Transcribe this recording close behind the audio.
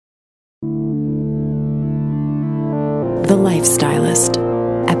The Lifestylist,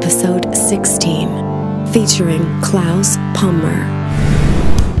 Episode 16, featuring Claus Pummer.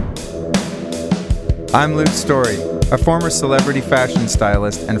 I'm Luke Story, a former celebrity fashion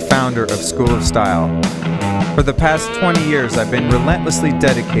stylist and founder of School of Style. For the past 20 years, I've been relentlessly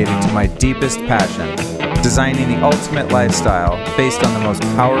dedicated to my deepest passion, designing the ultimate lifestyle based on the most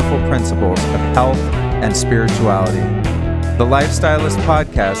powerful principles of health and spirituality. The Lifestylist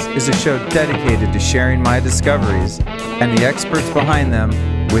podcast is a show dedicated to sharing my discoveries and the experts behind them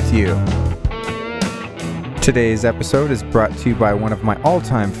with you. Today's episode is brought to you by one of my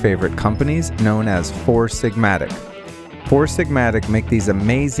all-time favorite companies known as Four Sigmatic. Four Sigmatic make these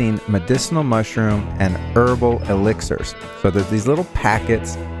amazing medicinal mushroom and herbal elixirs. So there's these little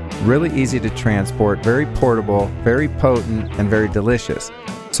packets, really easy to transport, very portable, very potent, and very delicious.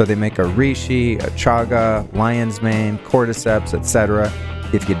 So they make a reishi, a chaga, lion's mane, cordyceps, etc.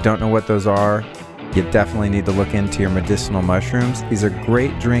 If you don't know what those are, you definitely need to look into your medicinal mushrooms. These are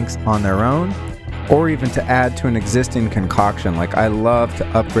great drinks on their own, or even to add to an existing concoction. Like I love to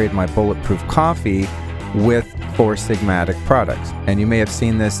upgrade my bulletproof coffee with Four Sigmatic products. And you may have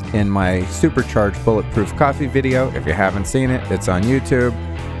seen this in my supercharged bulletproof coffee video. If you haven't seen it, it's on YouTube.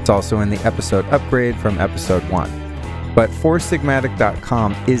 It's also in the episode upgrade from episode 1. But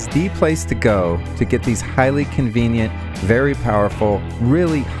foursigmatic.com is the place to go to get these highly convenient, very powerful,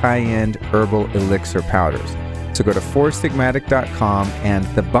 really high-end herbal elixir powders. So go to foursigmatic.com, and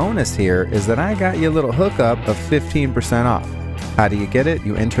the bonus here is that I got you a little hookup of 15% off. How do you get it?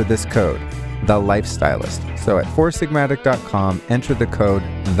 You enter this code, The Lifestylist. So at foursigmatic.com, enter the code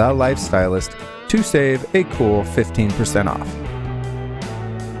The Lifestylist to save a cool 15% off.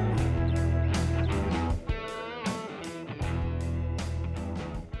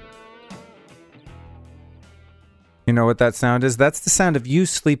 You know what that sound is? That's the sound of you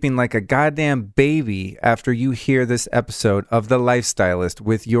sleeping like a goddamn baby after you hear this episode of The Lifestylist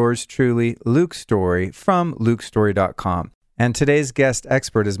with yours truly, Luke Story from lukestory.com. And today's guest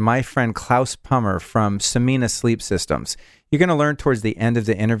expert is my friend Claus Pummer from Samina Sleep Systems. You're going to learn towards the end of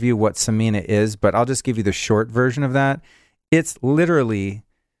the interview what Samina is, but I'll just give you the short version of that. It's literally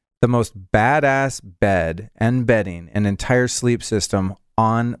the most badass bed and bedding, an entire sleep system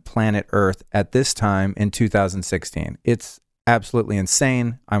on planet Earth at this time in 2016. It's absolutely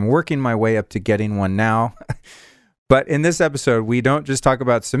insane. I'm working my way up to getting one now. But in this episode, we don't just talk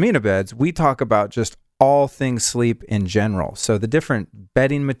about Samina beds. We talk about just all things sleep in general. So the different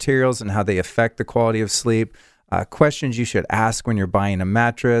bedding materials and how they affect the quality of sleep, questions you should ask when you're buying a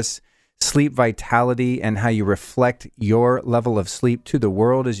mattress, sleep vitality and how you reflect your level of sleep to the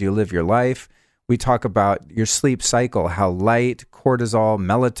world as you live your life. We talk about your sleep cycle, how light, cortisol,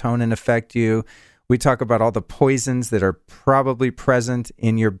 melatonin affect you. We talk about all the poisons that are probably present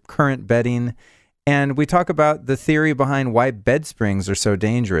in your current bedding. And we talk about the theory behind why bed springs are so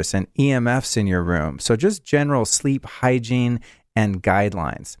dangerous and EMFs in your room. So just general sleep hygiene and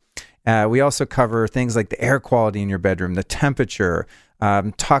guidelines. We also cover things like the air quality in your bedroom, the temperature,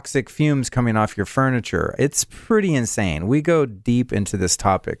 toxic fumes coming off your furniture. It's pretty insane. We go deep into this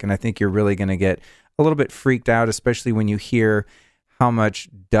topic, and I think you're really going to get a little bit freaked out, especially when you hear how much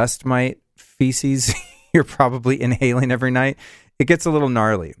dust mite feces you're probably inhaling every night. It gets a little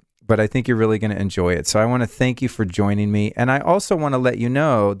gnarly, but I think you're really going to enjoy it. So I want to thank you for joining me, and I also want to let you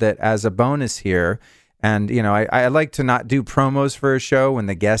know that as a bonus here, and, you know, I like to not do promos for a show when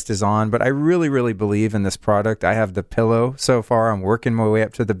the guest is on, but I really, really believe in this product. I have the pillow so far. I'm working my way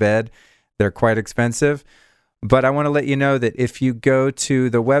up to the bed. They're quite expensive. But I want to let you know that if you go to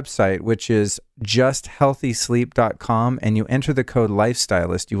the website, which is justhealthysleep.com, and you enter the code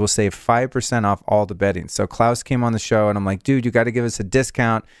Lifestylist, you will save 5% off all the bedding. So Claus came on the show, and I'm like, dude, you got to give us a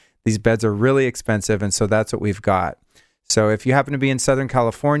discount. These beds are really expensive, and so that's what we've got. So if you happen to be in Southern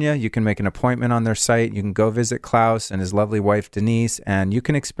California, you can make an appointment on their site. You can go visit Claus and his lovely wife, Denise, and you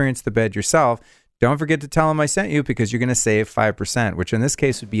can experience the bed yourself. Don't forget to tell them I sent you because you're going to save 5%, which in this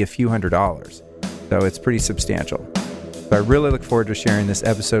case would be a few $100s. So it's pretty substantial. So I really look forward to sharing this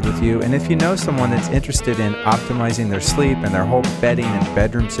episode with you. And if you know someone that's interested in optimizing their sleep and their whole bedding and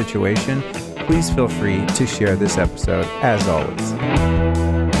bedroom situation, please feel free to share this episode as always.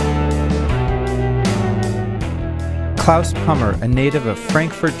 Claus Pummer, a native of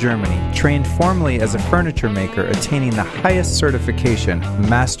Frankfurt, Germany, trained formally as a furniture maker, attaining the highest certification,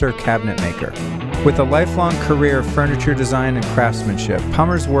 Master Cabinet Maker. With a lifelong career of furniture design and craftsmanship,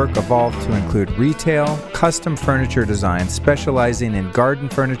 Pummer's work evolved to include retail, custom furniture design, specializing in garden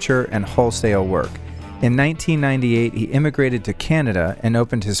furniture and wholesale work. In 1998, he immigrated to Canada and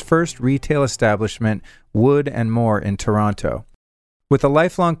opened his first retail establishment, Wood & More, in Toronto. With a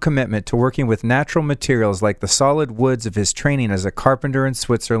lifelong commitment to working with natural materials like the solid woods of his training as a carpenter in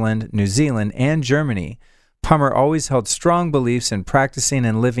Switzerland, New Zealand, and Germany, Pummer always held strong beliefs in practicing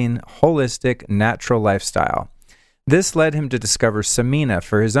and living holistic, natural lifestyle. This led him to discover Samina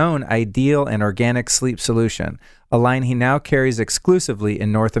for his own ideal and organic sleep solution, a line he now carries exclusively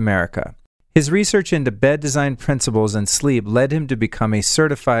in North America. His research into bed design principles and sleep led him to become a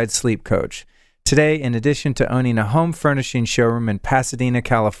certified sleep coach. Today, in addition to owning a home furnishing showroom in Pasadena,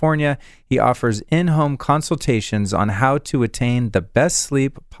 California, he offers in-home consultations on how to attain the best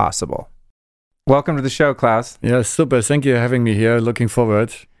sleep possible. Welcome to the show, Claus. Yeah, super. Thank you for having me here. Looking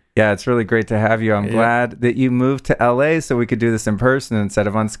forward. Yeah, it's really great to have you. I'm glad that you moved to LA so we could do this in person instead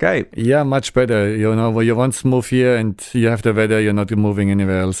of on Skype. Yeah, much better. You know, when you once move here and you have the weather, you're not moving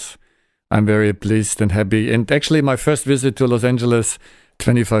anywhere else. I'm very pleased and happy. And actually, my first visit to Los Angeles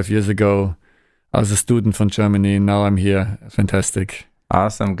 25 years ago, I was a student from Germany. Now I'm here. Fantastic.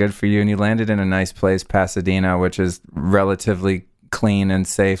 Awesome. Good for you. And you landed in a nice place, Pasadena, which is relatively clean and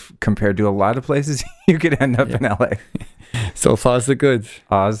safe compared to a lot of places you could end up in LA. So far, so good.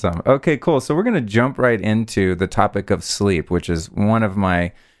 Awesome. Okay, cool. So we're going to jump right into the topic of sleep, which is one of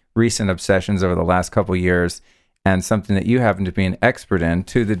my recent obsessions over the last couple of years, and something that you happen to be an expert in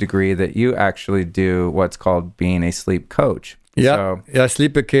to the degree that you actually do what's called being a sleep coach. Yeah,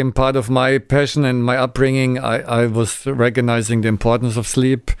 sleep became part of my passion and my upbringing. I was recognizing the importance of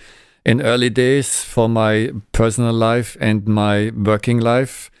sleep in early days for my personal life and my working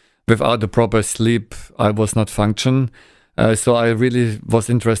life. Without the proper sleep, I was not function. So I really was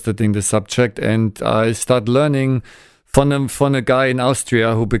interested in the subject, and I started learning from a guy in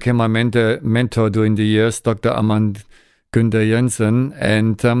Austria who became my mentor during the years, Dr. Armand Günther Jensen,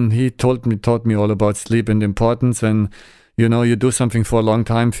 and he taught me all about sleep and importance. And you know, you do something for a long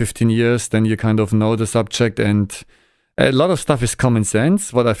time, 15 years, then you kind of know the subject, and a lot of stuff is common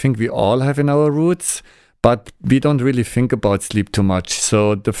sense, what I think we all have in our roots, but we don't really think about sleep too much.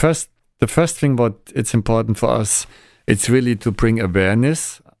 So the first thing what it's important for us, it's really to bring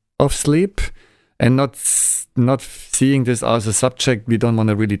awareness of sleep and not seeing this as a subject we don't want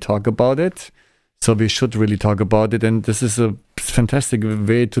to really talk about it. So we should really talk about it, and this is a fantastic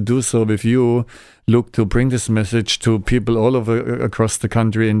way to do so with you, Luke, to bring this message to people all over across the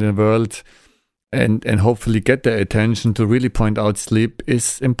country and the world, and hopefully get their attention to really point out sleep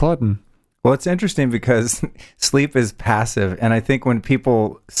is important. Well, it's interesting because sleep is passive, and I think when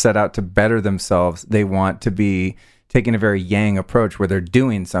people set out to better themselves, they want to be taking a very yang approach where they're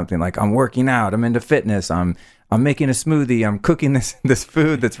doing something like, I'm working out, I'm into fitness, I'm making a smoothie, I'm cooking this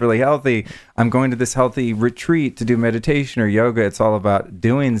food that's really healthy, I'm going to this healthy retreat to do meditation or yoga. It's all about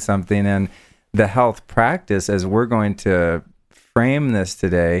doing something. And the health practice, as we're going to frame this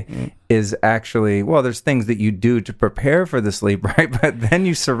today, is actually, well, there's things that you do to prepare for the sleep, right? But then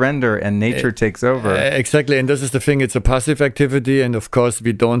you surrender and nature takes over. Exactly. And this is the thing. It's a passive activity. And of course,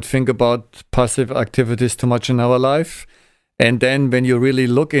 we don't think about passive activities too much in our life. And then when you really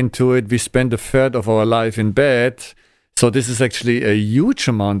look into it, we spend a third of our life in bed. So this is actually a huge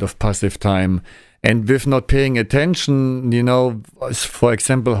amount of passive time. And with not paying attention, you know, for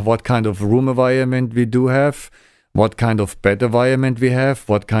example, what kind of room environment we do have, what kind of bed environment we have,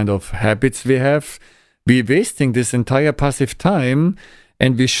 what kind of habits we have, we're wasting this entire passive time.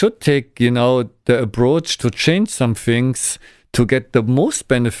 And we should take, you know, the approach to change some things to get the most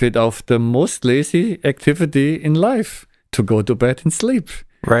benefit of the most lazy activity in life, to go to bed and sleep.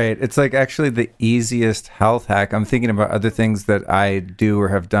 Right. It's like actually the easiest health hack. I'm thinking about other things that I do or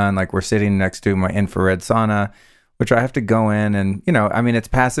have done. Like we're sitting next to my infrared sauna, which I have to go in and, you know, I mean, it's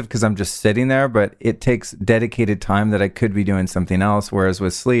passive because I'm just sitting there, but it takes dedicated time that I could be doing something else. Whereas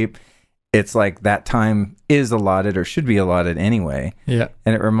with sleep, it's like that time is allotted or should be allotted anyway. Yeah.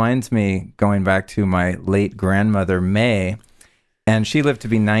 And it reminds me going back to my late grandmother, May, and she lived to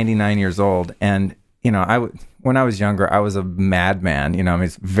be 99 years old. And, you know, when I was younger, I was a madman. You know, I mean,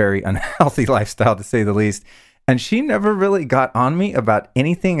 it's a very unhealthy lifestyle to say the least. And she never really got on me about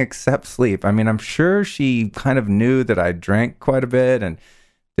anything except sleep. I mean, I'm sure she kind of knew that I drank quite a bit and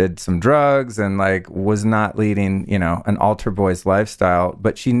did some drugs and like was not leading, you know, an altar boy's lifestyle.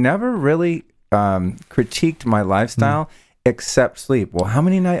 But she never really critiqued my lifestyle except sleep. Well, how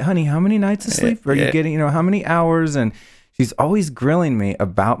many nights of sleep are you getting? You know, how many hours? And she's always grilling me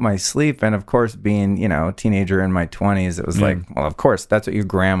about my sleep. And of course, being, you know, a teenager in my 20s, it was like, well, of course, that's what your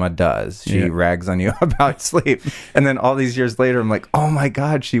grandma does. She rags on you about sleep. And then all these years later, I'm like, oh my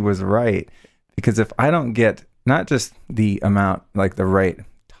God, she was right. Because if I don't get not just the amount, like the right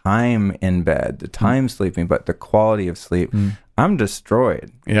time in bed, the time sleeping, but the quality of sleep, I'm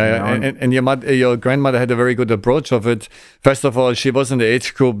destroyed. Yeah, and your grandmother had a very good approach of it. First of all, she was in the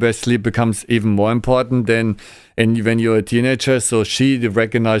age group where sleep becomes even more important than when you're a teenager. So she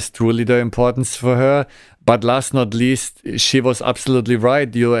recognized truly the importance for her. But last not least, she was absolutely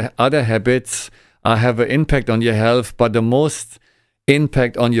right. Your other habits have an impact on your health, but the most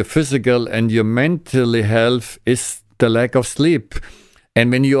impact on your physical and your mental health is the lack of sleep. And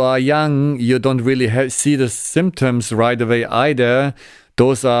when you are young, you don't really see the symptoms right away either.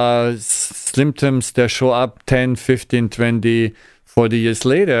 Those are symptoms that show up 10, 15, 20, 40 years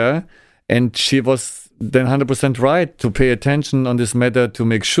later. And she was then 100% right to pay attention on this matter, to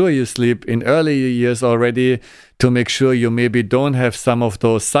make sure you sleep in early years already, to make sure you maybe don't have some of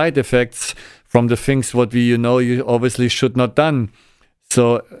those side effects from the things what you obviously should not done.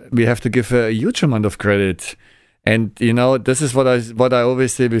 So we have to give her a huge amount of credit. And, this is what I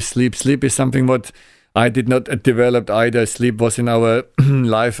always say with sleep. Sleep is something what I did not develop either. Sleep was in our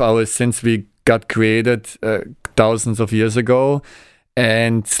life since we got created thousands of years ago.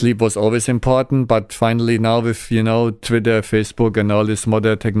 And sleep was always important. But finally now with, Twitter, Facebook and all this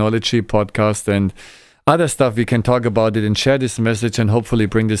modern technology, podcast and other stuff, we can talk about it and share this message and hopefully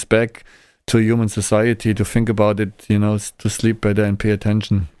bring this back to human society to think about it, to sleep better and pay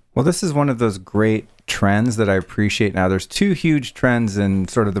attention. Well, this is one of those great trends that I appreciate now. There's two huge trends in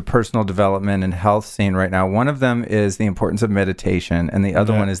sort of the personal development and health scene right now. One of them is the importance of meditation, and the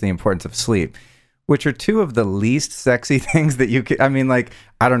other one is the importance of sleep, which are two of the least sexy things that you can,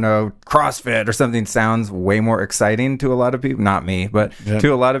 I don't know, CrossFit or something sounds way more exciting to a lot of people. Not me, but to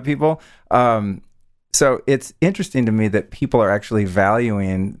a lot of people. So it's interesting to me that people are actually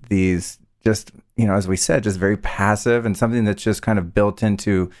valuing these just, as we said, just very passive and something that's just kind of built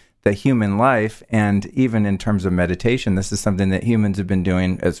into the human life. And even in terms of meditation, this is something that humans have been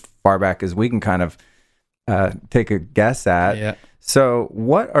doing as far back as we can kind of take a guess at. Yeah. So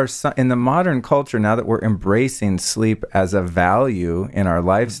what are some, in the modern culture, now that we're embracing sleep as a value in our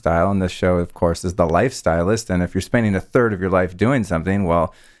lifestyle, and this show, of course, is The Lifestylist, and if you're spending a third of your life doing something,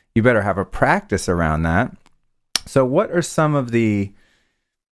 well, you better have a practice around that. So what are some of the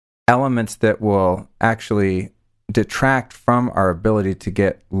elements that will actually detract from our ability to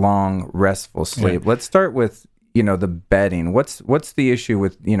get long, restful sleep? Let's start with, the bedding. What's the issue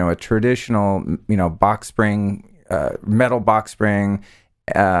with, a traditional, box spring, metal box spring,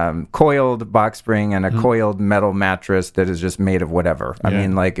 coiled box spring, and a coiled metal mattress that is just made of whatever? I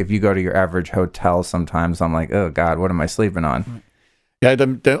mean, if you go to your average hotel, sometimes I'm like, oh God, what am I sleeping on? Yeah,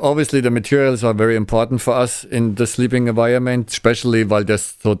 obviously the materials are very important for us in the sleeping environment, especially while they're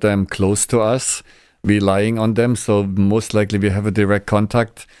so damn close to us. We're lying on them, so most likely we have a direct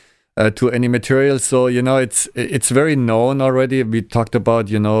contact to any material. So, it's very known already. We talked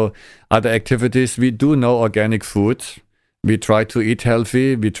about, other activities. We do know organic food. We try to eat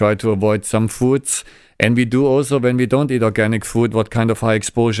healthy. We try to avoid some foods. And we do also, when we don't eat organic food, what kind of high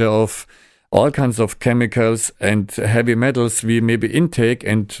exposure of all kinds of chemicals and heavy metals we maybe intake,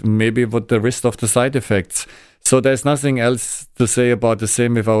 and maybe what the risk of the side effects. So there's nothing else to say about the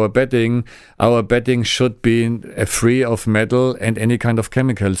same with our bedding. Our bedding should be free of metal and any kind of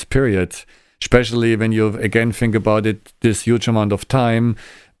chemicals, period. Especially when you, again, think about it, this huge amount of time,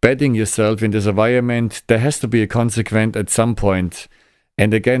 bedding yourself in this environment, there has to be a consequence at some point.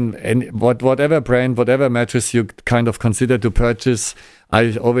 And again, whatever brand, whatever mattress you kind of consider to purchase,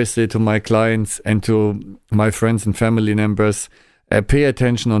 I always say to my clients and to my friends and family members, pay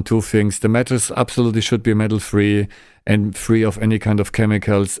attention on two things. The mattress absolutely should be metal-free and free of any kind of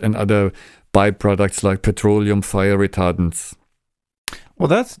chemicals and other byproducts like petroleum, fire retardants. Well,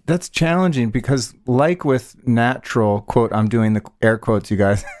 that's challenging because, like with natural, quote, I'm doing the air quotes, you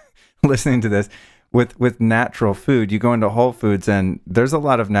guys listening to this, with natural food, you go into Whole Foods and there's a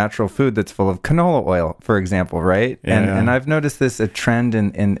lot of natural food that's full of canola oil, for example, right? Yeah. And I've noticed a trend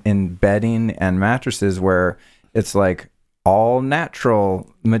in bedding and mattresses where it's like all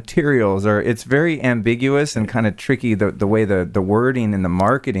natural materials, or it's very ambiguous and kind of tricky the way the wording and the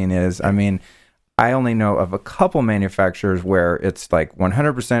marketing is. I mean, I only know of a couple manufacturers where it's like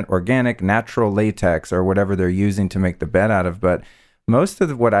 100% organic, natural latex or whatever they're using to make the bed out of, but most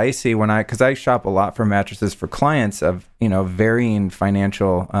of what I see because I shop a lot for mattresses for clients of, varying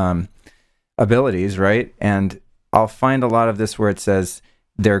financial abilities, right? And I'll find a lot of this where it says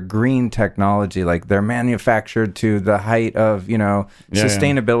they're green technology, like they're manufactured to the height of,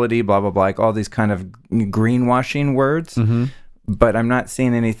 sustainability, blah, blah, blah, like all these kind of greenwashing words. Mm-hmm. But I'm not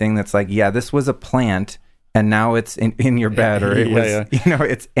seeing anything that's like, this was a plant and now it's in your bed, or it was,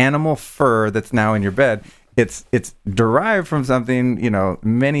 it's animal fur that's now in your bed. it's derived from something,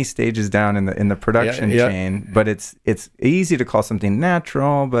 many stages down in the production chain, but it's easy to call something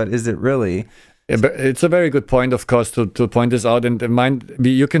natural, but is it really? Yeah, but it's a very good point, of course, to point this out. And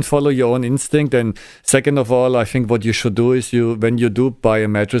you can follow your own instinct. And second of all, I think what you should do is when you do buy a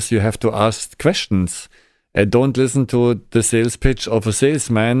mattress, you have to ask questions. Don't listen to the sales pitch of a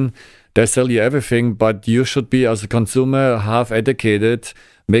salesman. They sell you everything, but you should be, as a consumer, half educated.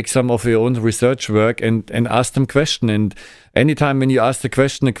 Make some of your own research work and ask them question. And anytime when you ask the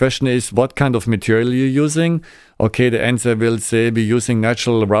question is, what kind of material you're using? Okay, the answer will say we're using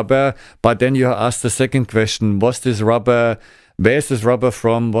natural rubber. But then you ask the second question, where is this rubber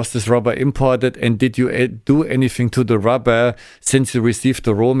from? Was this rubber imported? And did you do anything to the rubber since you received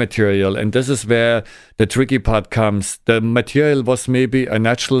the raw material? And this is where the tricky part comes. The material was maybe a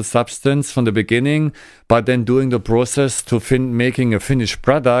natural substance from the beginning, but then doing the process to making a finished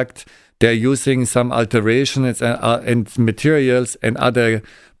product, they're using some alterations and materials and other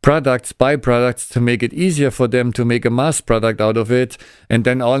byproducts to make it easier for them to make a mass product out of it. And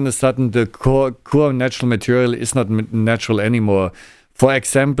then all of a sudden, the core natural material is not natural anymore. For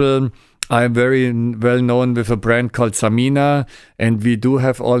example, I'm very well known with a brand called Samina, and we do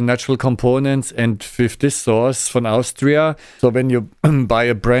have all natural components and with this source from Austria. So when you buy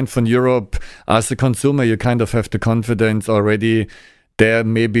a brand from Europe, as a consumer, you kind of have the confidence already. They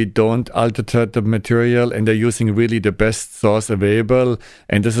maybe don't alter the material, and they're using really the best source available.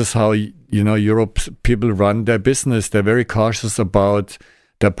 And this is how, Europe's people run their business. They're very cautious about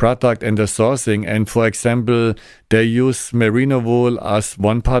the product and the sourcing. And for example, they use merino wool as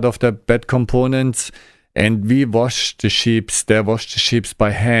one part of their bed components. And we wash the sheeps. They wash the sheeps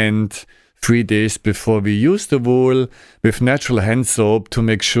by hand 3 days before we use the wool with natural hand soap to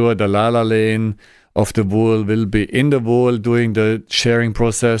make sure the lane of the wool will be in the wool during the shearing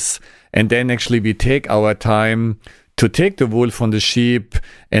process. And then actually we take our time to take the wool from the sheep,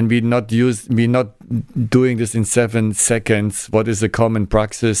 and we're not doing this in 7 seconds, what is a common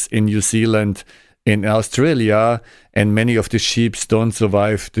practice in New Zealand, in Australia, and many of the sheep don't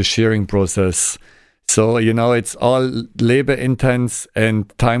survive the shearing process. So, it's all labor intense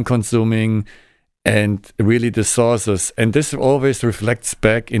and time consuming, and really the sources. And this always reflects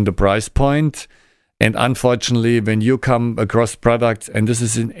back in the price point. And unfortunately, when you come across products, and this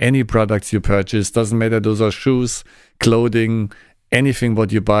is in any products you purchase, doesn't matter, those are shoes, clothing, anything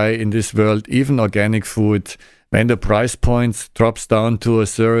what you buy in this world, even organic food, when the price point drops down to a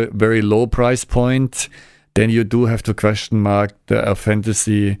very low price point, then you do have to question mark the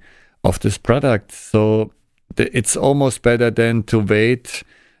authenticity of this product. So it's almost better than to wait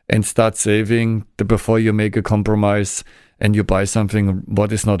and start saving before you make a compromise and you buy something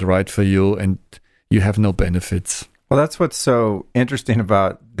what is not right for you and you have no benefits. Well, that's what's so interesting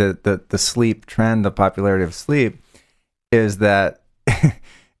about the sleep trend, the popularity of sleep, is that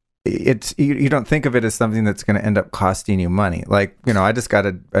you don't think of it as something that's going to end up costing you money. Like, I just got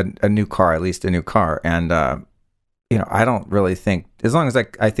a new car, at least a new car, and I don't really think, as long as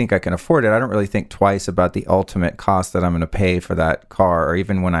I think I can afford it, I don't really think twice about the ultimate cost that I'm going to pay for that car, or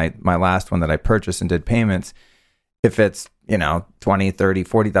even when my last one that I purchased and did payments, if it's $20,000, $30,000,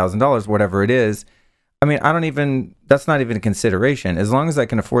 $40,000, whatever it is. I mean, that's not even a consideration. As long as I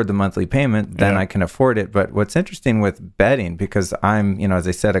can afford the monthly payment, then I can afford it. But what's interesting with bedding, because I'm, as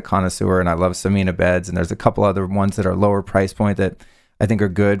I said, a connoisseur, and I love Samina beds, and there's a couple other ones that are lower price point that I think are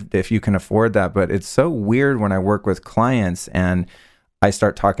good if you can afford that. But it's so weird when I work with clients and I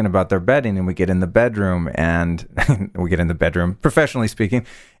start talking about their bedding, and we get in the bedroom, professionally speaking,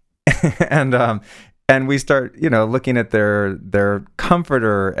 and we start, looking at their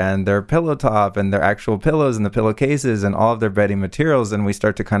comforter and their pillow top and their actual pillows and the pillowcases and all of their bedding materials. And we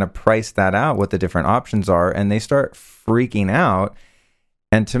start to kind of price that out, what the different options are. And they start freaking out.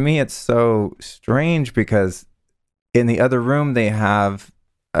 And to me, it's so strange because in the other room, they have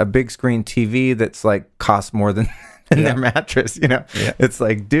a big screen TV that's like costs more than their mattress. It's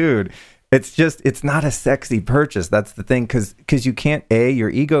like, dude, it's not a sexy purchase. That's the thing, because you can't, your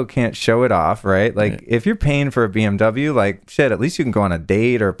ego can't show it off, right? Like, if you're paying for a BMW, like, shit, at least you can go on a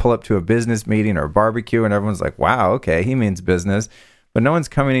date or pull up to a business meeting or a barbecue, and everyone's like, wow, okay, he means business. But no one's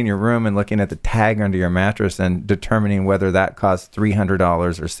coming in your room and looking at the tag under your mattress and determining whether that costs $300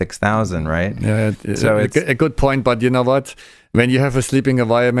 or $6,000, right? Yeah, so it's a good point. But you know what? when you have a sleeping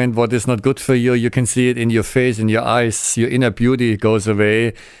environment, what is not good for you, you can see it in your face, in your eyes, your inner beauty goes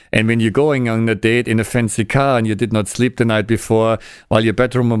away. And when you're going on a date in a fancy car and you did not sleep the night before while your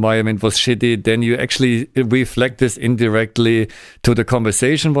bedroom environment was shitty, then you actually reflect this indirectly to the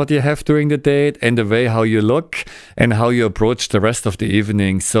conversation what you have during the date and the way how you look and how you approach the rest of the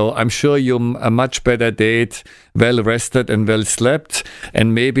evening. So I'm sure you're a much better date, well rested and well slept.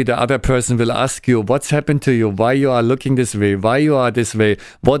 And maybe the other person will ask you, what's happened to you? Why you are looking this way? Why you are this way?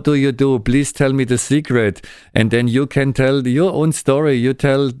 What do you do? Please tell me the secret. And then you can tell your own story. You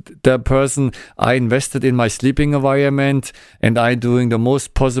tell the person, I invested in my sleeping environment and I doing the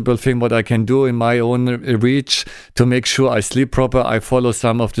most possible thing what I can do in my own reach to make sure I sleep proper. I follow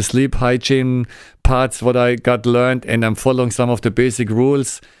some of the sleep hygiene parts what I got learned, and I'm following some of the basic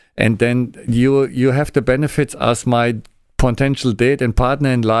rules. And then you have the benefits as my potential date and partner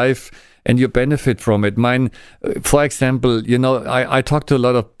in life, and you benefit from it. For example, I talk to a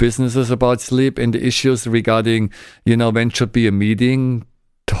lot of businesses about sleep and the issues regarding, when should be a meeting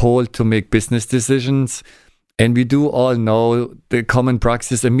hold to make business decisions. And we do all know the common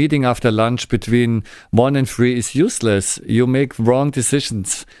practice, a meeting after lunch between 1 and 3 is useless. You make wrong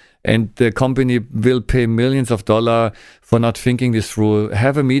decisions. And the company will pay millions of dollars for not thinking this through.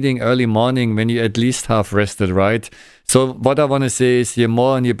 Have a meeting early morning when you're at least half rested, right? So what I want to say is, the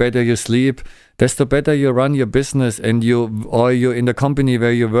more and the better you sleep, desto better you run your business, and you're in the company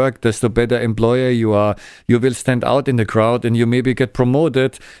where you work, desto better employer you are. You will stand out in the crowd and you maybe get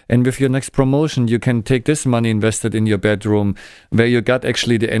promoted. And with your next promotion, you can take this money invested in your bedroom where you got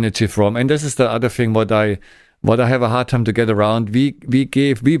actually the energy from. And this is the other thing what I have a hard time to get around.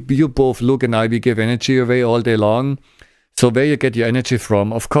 You both, Luke and I, we give energy away all day long. So where you get your energy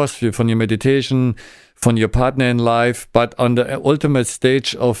from? Of course, from your meditation, from your partner in life, but on the ultimate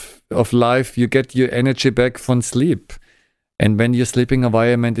stage of life, you get your energy back from sleep. And when your sleeping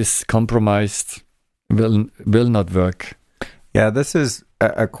environment is compromised, will not work. Yeah, this is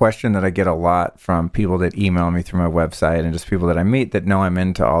a question that I get a lot from people that email me through my website and just people that I meet that know I'm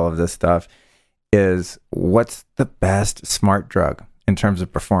into all of this stuff. Is what's the best smart drug in terms of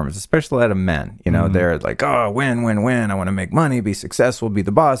performance, especially out of men? They're like, oh, win. I want to make money, be successful, be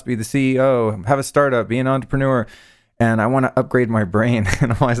the boss, be the CEO, have a startup, be an entrepreneur, and I want to upgrade my brain.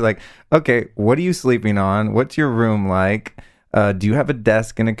 And I'm always like, okay, what are you sleeping on? What's your room like? Do you have a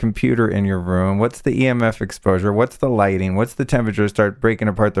desk and a computer in your room? What's the EMF exposure? What's the lighting? What's the temperature? Start breaking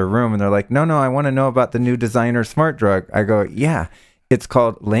apart their room. And they're like, no, I want to know about the new designer smart drug. I go, yeah. It's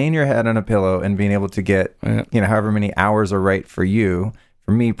called laying your head on a pillow and being able to get, however many hours are right for you.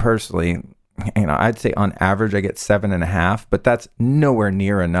 For me personally, I'd say on average I get 7.5, but that's nowhere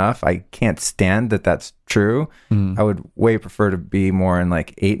near enough. I can't stand that that's true. I would way prefer to be more in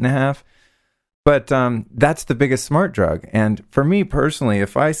like 8.5. But that's the biggest smart drug. And for me personally,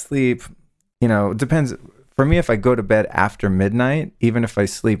 if I sleep, it depends. For me, if I go to bed after midnight, even if I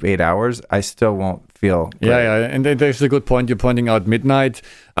sleep 8 hours, I still won't feel great. Yeah, and there's a good point you're pointing out. Midnight,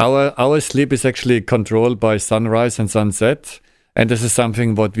 our sleep is actually controlled by sunrise and sunset, and this is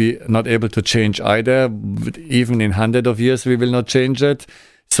something what we not able to change either. Even in hundreds of years, we will not change it.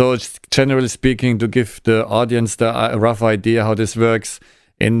 So, generally speaking, to give the audience a rough idea how this works,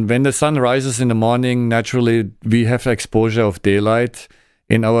 and when the sun rises in the morning, naturally we have exposure of daylight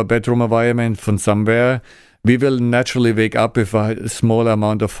in our bedroom environment from somewhere. We will naturally wake up with a high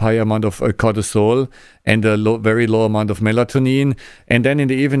amount of cortisol and a very low amount of melatonin. And then in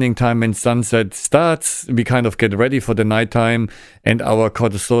the evening time, when sunset starts, we kind of get ready for the nighttime, and our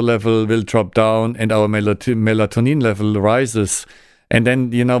cortisol level will drop down and our melatonin level rises. And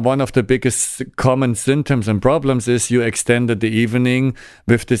then, one of the biggest common symptoms and problems is you extended the evening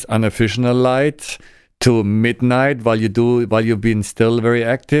with this artificial light to midnight while you've been still very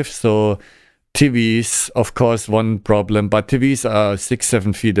active. So TVs, of course, one problem, but TVs are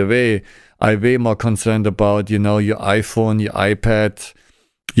 6-7 feet away. I'm way more concerned about, your iPhone, your iPad,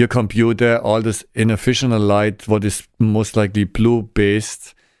 your computer, all this artificial light, what is most likely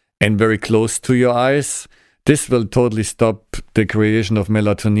blue-based and very close to your eyes. This will totally stop the creation of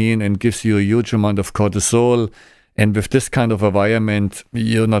melatonin and gives you a huge amount of cortisol. And with this kind of environment,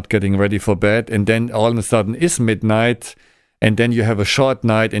 you're not getting ready for bed. And then all of a sudden it's midnight, and then you have a short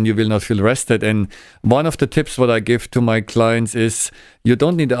night and you will not feel rested. And one of the tips what I give to my clients is you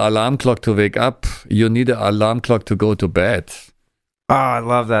don't need an alarm clock to wake up. You need an alarm clock to go to bed. Oh, I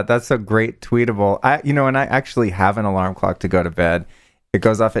love that. That's a great tweetable. And I actually have an alarm clock to go to bed. It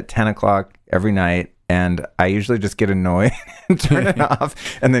goes off at 10 o'clock every night. And I usually just get annoyed and turn it off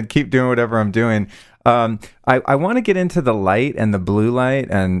and then keep doing whatever I'm doing. I want to get into the light and the blue light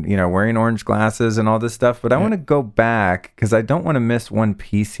and, wearing orange glasses and all this stuff, but I want to go back because I don't want to miss one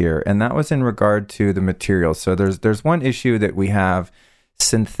piece here. And that was in regard to the materials. So there's one issue that we have,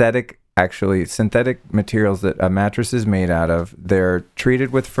 synthetic materials that a mattress is made out of. They're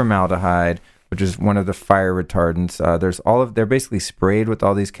treated with formaldehyde, which is one of the fire retardants. They're basically sprayed with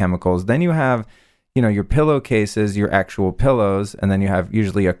all these chemicals. Then you have your pillowcases, your actual pillows, and then you have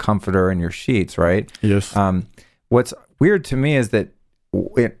usually a comforter and your sheets, right? Yes. What's weird to me is that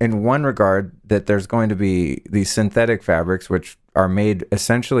in one regard that there's going to be these synthetic fabrics, which are made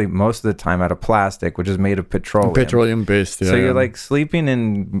essentially most of the time out of plastic, which is made of petroleum. Petroleum-based, yeah. So you're like sleeping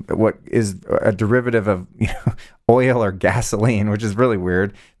in what is a derivative of oil or gasoline, which is really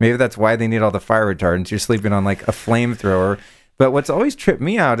weird. Maybe that's why they need all the fire retardants. You're sleeping on like a flamethrower. But what's always tripped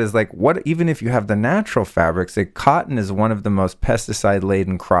me out is like, even if you have the natural fabrics, like cotton is one of the most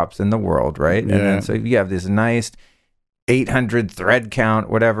pesticide-laden crops in the world, right? Yeah. And then so you have this nice 800 thread count,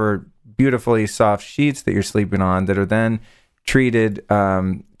 whatever, beautifully soft sheets that you're sleeping on that are then treated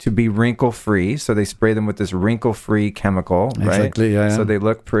to be wrinkle-free. So they spray them with this wrinkle-free chemical, right? Exactly, yeah. So they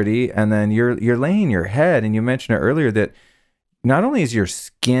look pretty. And then you're laying your head, and you mentioned it earlier that not only is your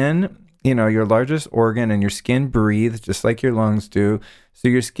skin your largest organ, and your skin breathes just like your lungs do. So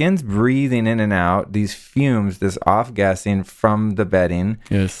your skin's breathing in and out these fumes, this off-gassing from the bedding.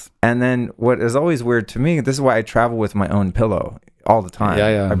 Yes. And then what is always weird to me, this is why I travel with my own pillow all the time.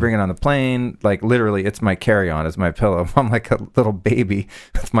 Yeah. I bring it on the plane. Like literally, it's my carry-on, it's my pillow. I'm like a little baby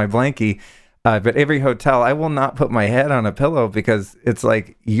with my blankie. But every hotel, I will not put my head on a pillow because it's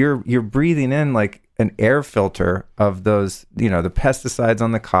like you're breathing in like an air filter of those, the pesticides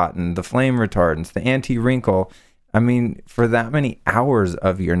on the cotton, the flame retardants, the anti-wrinkle. I mean, for that many hours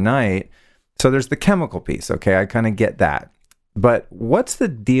of your night. So there's the chemical piece. Okay, I kind of get that. But what's the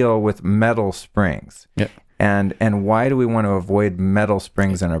deal with metal springs? Yeah. And why do we want to avoid metal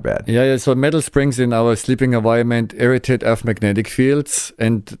springs in our bed? Yeah. So metal springs in our sleeping environment irritate Earth magnetic fields,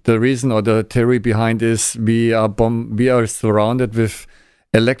 and the reason or the theory behind is we are surrounded with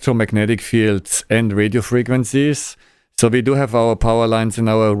electromagnetic fields and radio frequencies. So we do have our power lines in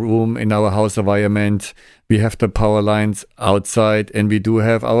our room, in our house environment. We have the power lines outside, and we do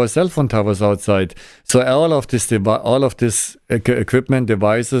have our cell phone towers outside. So all of this equipment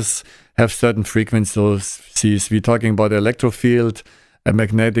devices have certain frequencies. We're talking about electro field, a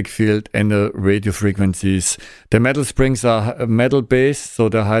magnetic field, and the radio frequencies. The metal springs are metal based, so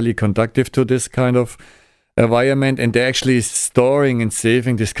they're highly conductive to this kind of environment, and they're actually storing and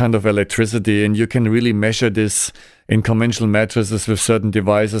saving this kind of electricity. And you can really measure this in conventional mattresses with certain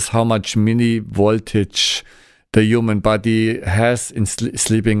devices, how much mini voltage the human body has in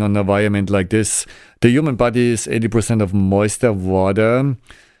sleeping on an environment like this. The human body is 80% of moisture, water.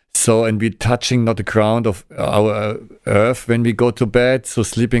 So, and we're touching not the ground of our earth when we go to bed. So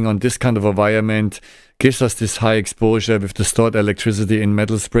sleeping on this kind of environment gives us this high exposure with the stored electricity in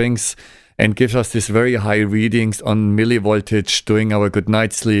metal springs, and gives us these very high readings on millivoltage during our good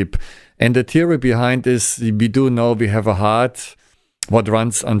night sleep. And the theory behind this, we do know we have a heart what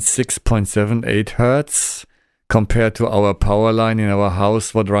runs on 6.78 hertz compared to our power line in our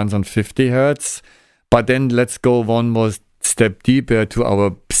house what runs on 50 hertz. But then let's go one more step deeper to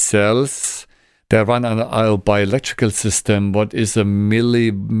our cells. They run on our bioelectrical system, what is a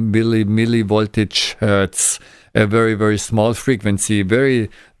millivoltage hertz, a very, very small frequency, very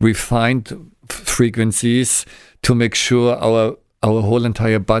refined frequencies to make sure our whole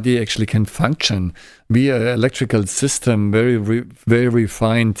entire body actually can function. We are an electrical system, very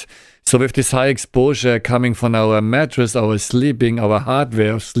refined. So with this high exposure coming from our mattress, our sleeping, our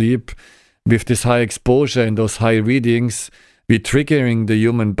hardware of sleep, with this high exposure and those high readings, we're triggering the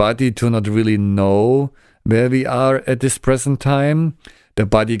human body to not really know where we are at this present time. The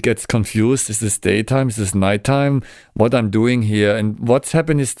body gets confused. Is this daytime? Is this nighttime? What I'm doing here? And what's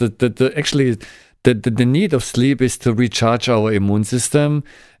happened is that the need of sleep is to recharge our immune system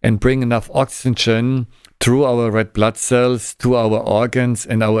and bring enough oxygen through our red blood cells to our organs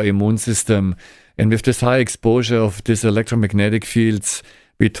and our immune system. And with this high exposure of these electromagnetic fields,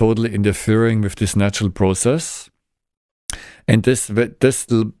 we're totally interfering with this natural process. And this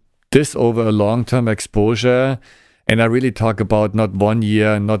over a long-term exposure, and I really talk about not 1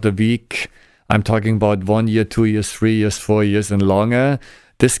 year, not a week. I'm talking about 1 year, 2 years, 3 years, 4 years, and longer.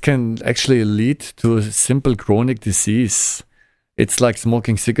 This can actually lead to a simple chronic disease. It's like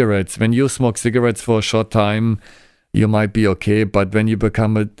smoking cigarettes. When you smoke cigarettes for a short time, you might be okay. But when you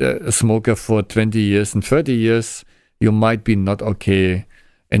become a smoker for 20 years and 30 years, you might be not okay.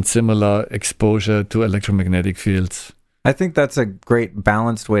 And similar exposure to electromagnetic fields. I think that's a great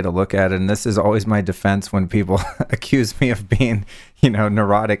balanced way to look at it. And this is always my defense when people accuse me of being,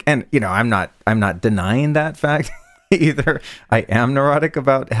 neurotic. And, I'm not denying that fact either. I am neurotic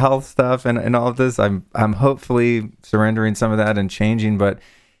about health stuff and all of this. I'm hopefully surrendering some of that and changing. But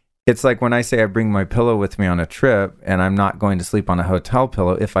it's like when I say I bring my pillow with me on a trip and I'm not going to sleep on a hotel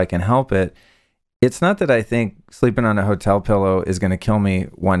pillow if I can help it. It's not that I think sleeping on a hotel pillow is going to kill me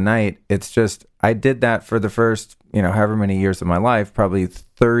one night. It's just I did that for the first, however many years of my life, probably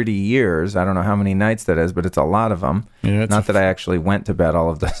 30 years. I don't know how many nights that is, but it's a lot of them. Yeah, not that I actually went to bed all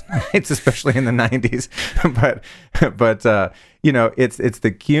of those nights, especially in the 90s. but it's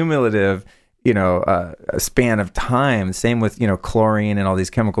the cumulative, span of time. Same with, chlorine and all these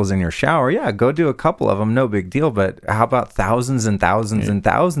chemicals in your shower. Yeah, go do a couple of them, no big deal. But how about thousands and thousands and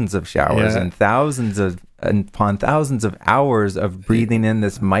thousands of showers and thousands upon thousands of hours of breathing in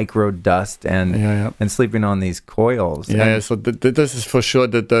this micro dust and sleeping on these coils? So this is for sure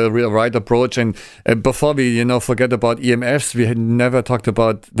the real right approach. And before we, forget about EMFs, we had never talked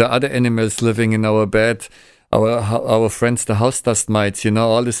about the other animals living in our bed. Our friends, the house dust mites,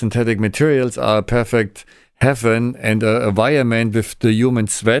 all the synthetic materials are a perfect heaven and a environment with the human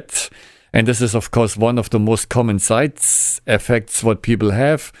sweat. And this is, of course, one of the most common side effects what people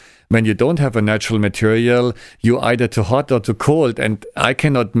have. When you don't have a natural material, you're either too hot or too cold. And I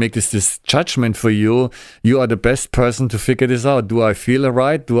cannot make this judgment for you. You are the best person to figure this out. Do I feel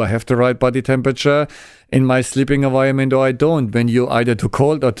right? Do I have the right body temperature in my sleeping environment or I don't? When you're either too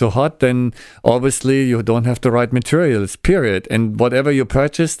cold or too hot, then obviously you don't have the right materials, period. And whatever you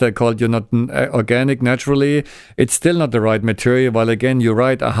purchase, they call you not organic naturally, it's still not the right material. While again, you're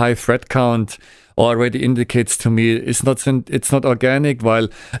right, a high thread count already indicates to me it's not organic, while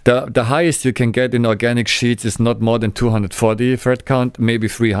the highest you can get in organic sheets is not more than 240 thread count, maybe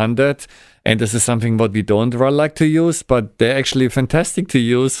 300. And this is something what we don't really like to use, but they're actually fantastic to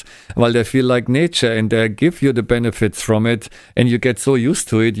use while they feel like nature and they give you the benefits from it. And you get so used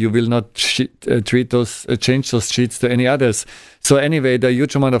to it, you will not change those sheets to any others. So anyway, the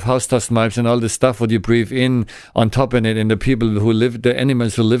huge amount of house dust mites and all the stuff what you breathe in on top of it, and the people who live, the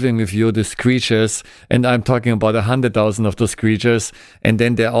animals who are living with you, these creatures, and I'm talking about 100,000 of those creatures, and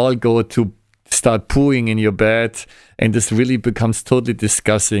then they all go to start pooing in your bed, and this really becomes totally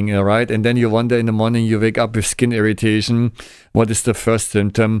disgusting, all right? And then you wonder in the morning, you wake up with skin irritation. What is the first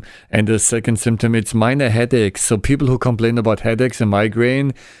symptom? And the second symptom, it's minor headaches. So people who complain about headaches and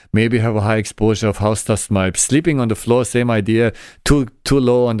migraine maybe have a high exposure of house dust mites. Sleeping on the floor, same idea. Too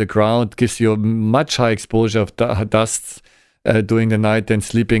low on the ground gives you a much high exposure of dust during the night than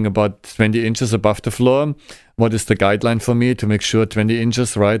sleeping about 20 inches above the floor. What is the guideline for me to make sure 20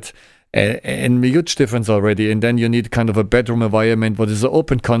 inches, right? And a huge difference already. And then you need kind of a bedroom environment, what is an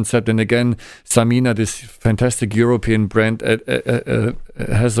open concept. And again, Samina, this fantastic European brand,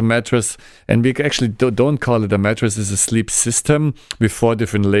 has a mattress. And we actually don't call it a mattress, it's a sleep system with 4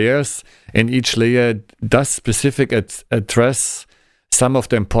 different layers. And each layer does specific address some of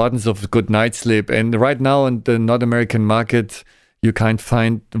the importance of a good night's sleep. And right now in the North American market, you can't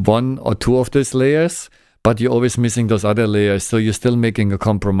find 1 or 2 of these layers, but you're always missing those other layers. So you're still making a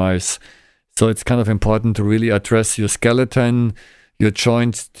compromise. So it's kind of important to really address your skeleton, your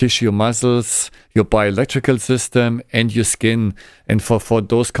joints, tissue, muscles, your bioelectrical system, and your skin. And for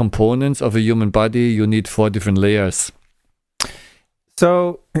those components of a human body, you need 4 different layers.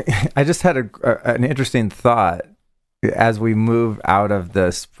 So I just had an interesting thought as we move out of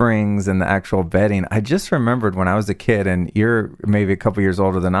the springs and the actual bedding. I just remembered when I was a kid, and you're maybe a couple years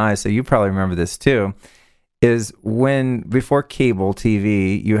older than I, so you probably remember this too, is when before cable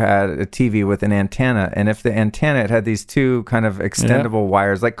TV, you had a TV with an antenna. And if the antenna, it had these 2 kind of extendable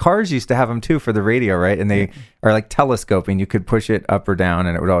wires, like cars used to have them too for the radio, right? And they are like telescoping. You could push it up or down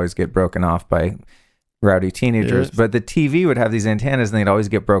and it would always get broken off by rowdy teenagers. Yes. But the TV would have these antennas and they'd always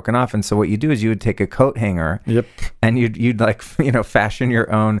get broken off. And so what you do is you would take a coat hanger and you'd like, fashion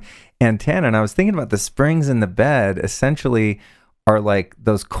your own antenna. And I was thinking about the springs in the bed essentially are like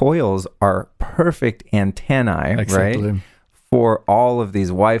those coils are perfect antennae, right? For all of these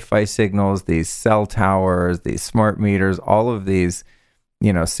Wi-Fi signals, these cell towers, these smart meters, all of these,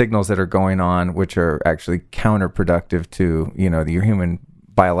 signals that are going on, which are actually counterproductive to, your human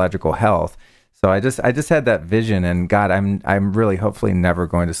biological health. So I just had that vision, and God, I'm really hopefully never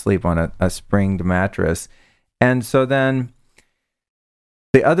going to sleep on a springed mattress. And so then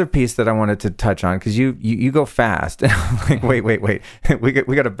the other piece that I wanted to touch on, because you go fast. I'm like, wait. we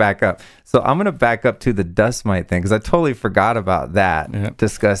got to back up. So I'm going to back up to the dust mite thing, because I totally forgot about that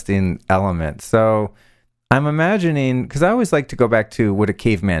disgusting element. So I'm imagining, because I always like to go back to, would a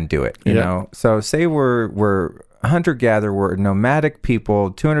caveman do it? You know? So say we're hunter-gatherer, we're nomadic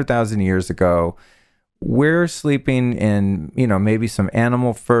people 200,000 years ago. We're sleeping in, maybe some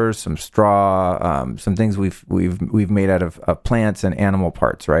animal fur, some straw, some things we've made out of plants and animal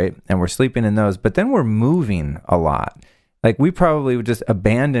parts, right? And we're sleeping in those. But then we're moving a lot. Like we probably would just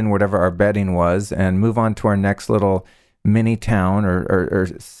abandon whatever our bedding was and move on to our next little mini town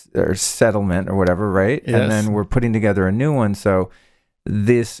or settlement or whatever, right? Yes. And then we're putting together a new one. So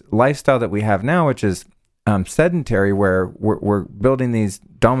this lifestyle that we have now, which is sedentary, where we're building these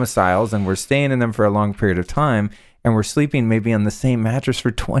domiciles and we're staying in them for a long period of time, and we're sleeping maybe on the same mattress for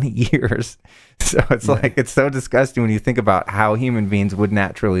 20 years. So it's like, it's so disgusting when you think about how human beings would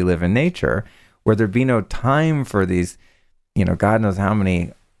naturally live in nature, where there'd be no time for these, God knows how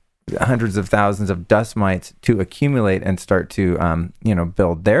many hundreds of thousands of dust mites to accumulate and start to,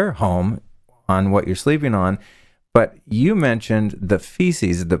 build their home on what you're sleeping on. But you mentioned the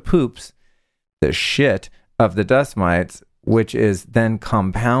feces, the poops, the shit of the dust mites, which is then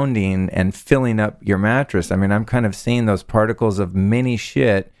compounding and filling up your mattress. I mean, I'm kind of seeing those particles of mini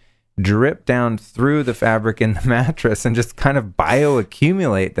shit drip down through the fabric in the mattress and just kind of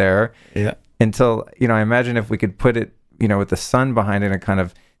bioaccumulate there. Yeah. Until, I imagine if we could put it, with the sun behind it and kind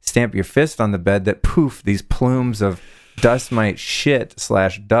of stamp your fist on the bed, that poof, these plumes of dust mite shit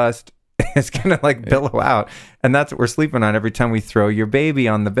 / dust is going to like billow out. And that's what we're sleeping on every time we throw your baby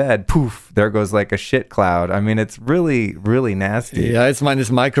on the bed. Poof, there goes like a shit cloud. I mean, it's really, really nasty. Yeah, it's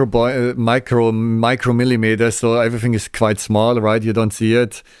micromillimeters, so everything is quite small, right? You don't see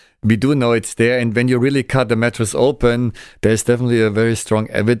it. We do know it's there, and when you really cut the mattress open, there's definitely a very strong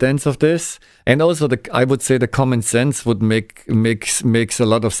evidence of this. And also, I would say the common sense would makes a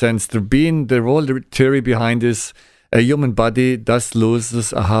lot of sense. The whole theory behind this, a human body does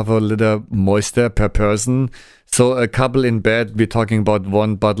loses a half a liter moisture per person. So a couple in bed, we're talking about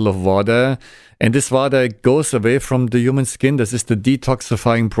 1 bottle of water, and this water goes away from the human skin. This is the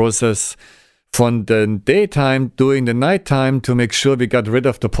detoxifying process from the daytime during the nighttime to make sure we got rid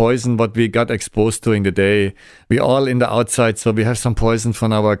of the poison what we got exposed during the day. We all in the outside, so we have some poison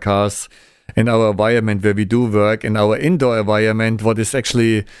from our cars in our environment where we do work. In our indoor environment, what is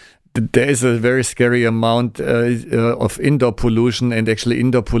actually, there is a very scary amount of indoor pollution, and actually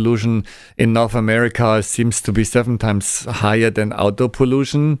indoor pollution in North America seems to be 7 times higher than outdoor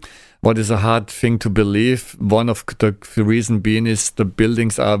pollution. What is a hard thing to believe. One of the reason being is the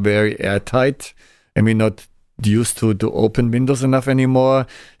buildings are very airtight, and we're not used to open windows enough anymore.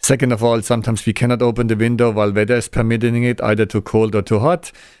 Second of all, sometimes we cannot open the window while weather is permitting it, either too cold or too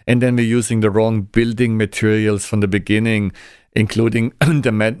hot. And then we're using the wrong building materials from the beginning, including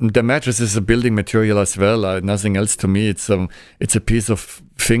the mattress is a building material as well. Nothing else to me. It's a piece of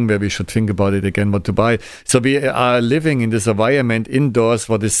thing where we should think about it again what to buy. So we are living in this environment indoors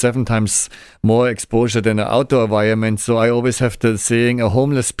what is 7 times more exposure than an outdoor environment. So I always have the saying, a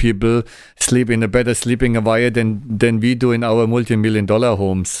homeless people sleep in a better sleeping environment than we do in our multi-million-dollar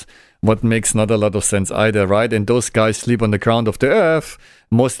homes. What makes not a lot of sense either, right? And those guys sleep on the ground of the earth,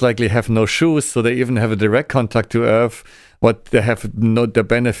 most likely have no shoes, so they even have a direct contact to earth. What they have the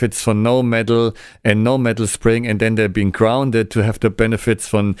benefits for no metal and no metal spring, and then they're being grounded to have the benefits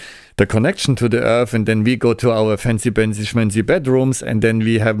from the connection to the earth. And then we go to our fancy schmancy bedrooms, and then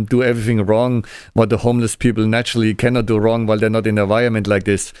we do everything wrong what the homeless people naturally cannot do wrong while they're not in an environment like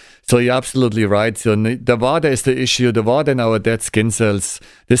this. So you're absolutely right. So the water is the issue. The water in our dead skin cells,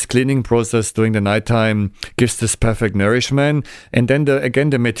 this cleaning process during the nighttime gives this perfect nourishment. And then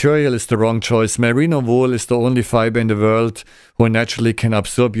the material is the wrong choice. Merino wool is the only fiber in the world who naturally can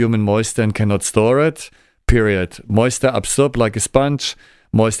absorb human moisture and cannot store it, period. Moisture absorbed like a sponge,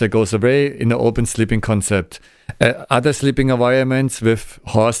 moisture goes away in an open sleeping concept. Other sleeping environments with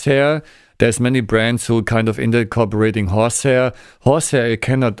horsehair, there's many brands who kind of incorporating horsehair. Horsehair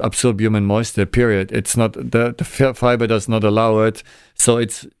cannot absorb human moisture, period. It's not, the fiber does not allow it. So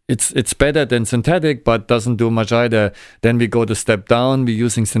it's better than synthetic, but doesn't do much either. Then we go the step down. We're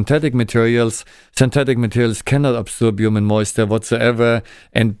using synthetic materials. Synthetic materials cannot absorb human moisture whatsoever.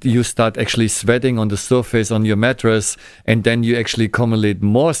 And you start actually sweating on the surface on your mattress. And then you actually accumulate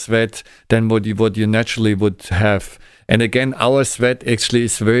more sweat than what you naturally would have. And again, our sweat actually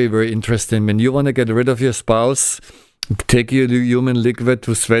is very, very interesting. When you want to get rid of your spouse, take your human liquid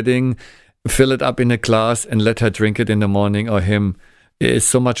to sweating, fill it up in a glass, and let her drink it in the morning, or him. There is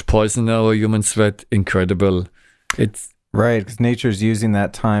so much poison in our human sweat. Incredible. Right, because nature's using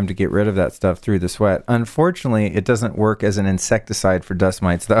that time to get rid of that stuff through the sweat. Unfortunately, it doesn't work as an insecticide for dust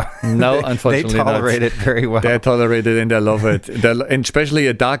mites, though. No, unfortunately they tolerate it very well. They tolerate it and they love it. And especially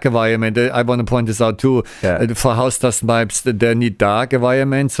a dark environment. I want to point this out too. Yeah. For house dust mites, they need dark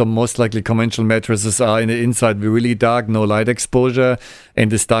environment. So most likely conventional mattresses are in the inside really dark, no light exposure.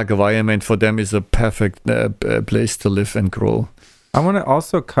 And this dark environment for them is a perfect place to live and grow. I want to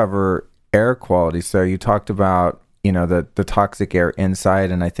also cover air quality. So you talked about the toxic air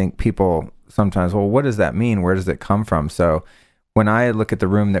inside, and I think people sometimes, well, what does that mean? Where does it come from? So when I look at the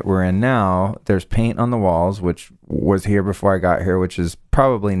room that we're in now, there's paint on the walls, which was here before I got here, which is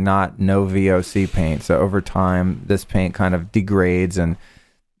probably not no VOC paint. So over time, this paint kind of degrades and,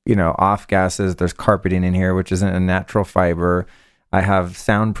 off gases. There's carpeting in here, which isn't a natural fiber. I have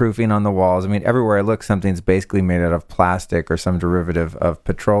soundproofing on the walls. I mean, everywhere I look, something's basically made out of plastic or some derivative of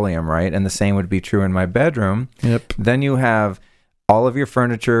petroleum, right? And the same would be true in my bedroom. Yep. Then you have all of your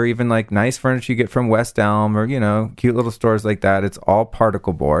furniture, even like nice furniture you get from West Elm or, cute little stores like that. It's all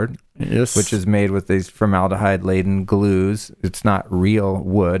particle board, yes, which is made with these formaldehyde-laden glues. It's not real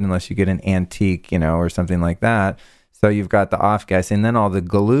wood unless you get an antique, or something like that. So you've got the off gas and then all the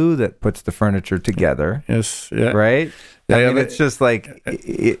glue that puts the furniture together. Yes. Yeah. Right? Yeah, I mean, it's just like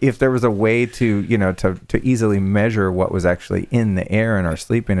if there was a way to, to easily measure what was actually in the air in our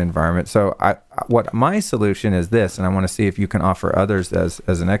sleeping environment. So what my solution is this, and I want to see if you can offer others as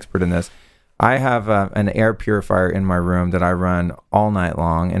an expert in this. I have an air purifier in my room that I run all night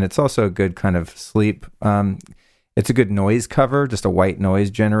long, and it's also a good kind of sleep. It's a good noise cover, just a white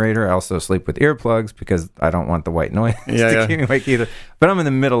noise generator. I also sleep with earplugs because I don't want the white noise to keep me awake either. But I'm in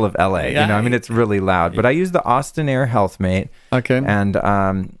the middle of LA, it's really loud. But I use the Austin Air HealthMate. Okay.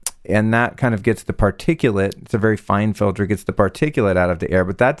 And that kind of gets the particulate. It's a very fine filter, gets the particulate out of the air,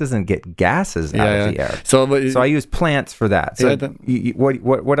 but that doesn't get gases out of the air. So I use plants for that. So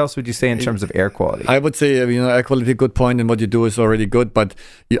what else would you say in terms of air quality? I would say, air quality, good point, and what you do is already good. But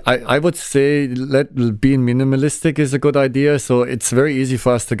I would say being minimalistic is a good idea. So it's very easy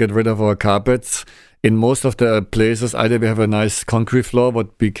for us to get rid of our carpets. In most of the places, either we have a nice concrete floor, what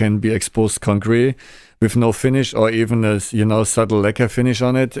we can be exposed concrete with no finish, or even a subtle lacquer finish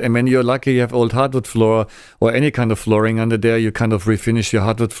on it. And when you're lucky, you have old hardwood floor or any kind of flooring under there, you kind of refinish your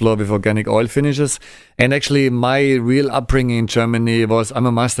hardwood floor with organic oil finishes. And actually, my real upbringing in Germany was I'm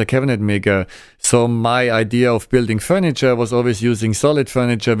a master cabinet maker. So my idea of building furniture was always using solid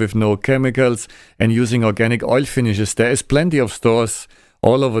furniture with no chemicals and using organic oil finishes. There is plenty of stores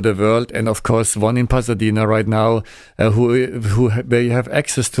all over the world, and of course one in Pasadena right now, where you have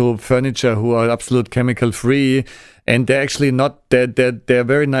access to furniture who are absolute chemical free, and they're actually not they're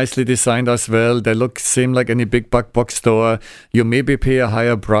very nicely designed as well. They look same like any big box store. You maybe pay a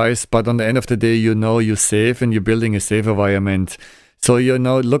higher price, but on the end of the day, you're safe and you're building a safe environment. So,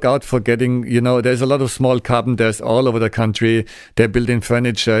 look out for getting, there's a lot of small carpenters all over the country. They're building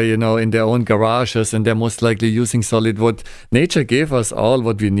furniture, in their own garages, and they're most likely using solid wood. Nature gave us all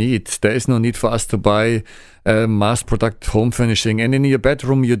what we need. There is no need for us to buy mass product home furnishing. And in your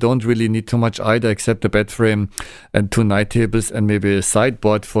bedroom, you don't really need too much either, except a bed frame and 2 night tables and maybe a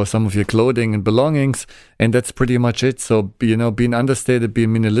sideboard for some of your clothing and belongings. And that's pretty much it. So, being understated, being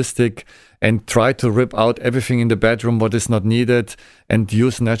minimalistic, and try to rip out everything in the bedroom what is not needed and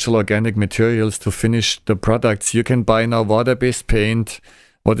use natural organic materials to finish the products. You can buy now water-based paint,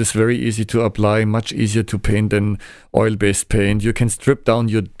 what is very easy to apply, much easier to paint than oil-based paint. You can strip down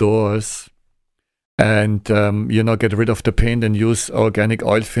your doors and, get rid of the paint and use organic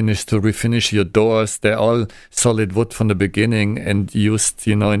oil finish to refinish your doors. They're all solid wood from the beginning and used,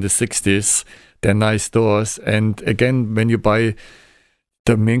 in the 60s. They're nice doors. And again, when you buy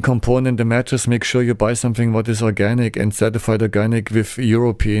the main component, the mattress, make sure you buy something what is organic and certified organic with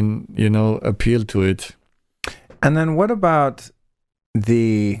European, appeal to it. And then what about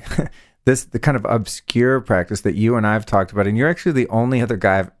the kind of obscure practice that you and I've talked about? And you're actually the only other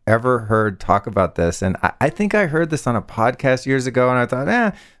guy I've ever heard talk about this. And I think I heard this on a podcast years ago, and I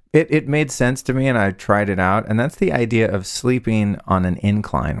thought, it made sense to me, and I tried it out. And that's the idea of sleeping on an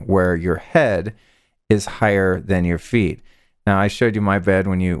incline where your head is higher than your feet. Now, I showed you my bed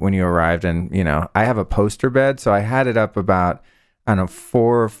when you arrived, and, I have a poster bed, so I had it up about,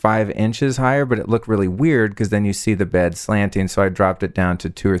 4 or 5 inches higher, but it looked really weird because then you see the bed slanting, so I dropped it down to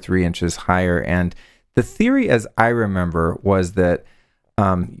 2 or 3 inches higher. And the theory, as I remember, was that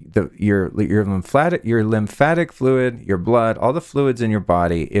your lymphatic fluid, your blood, all the fluids in your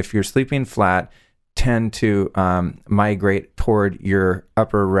body, if you're sleeping flat, tend to migrate toward your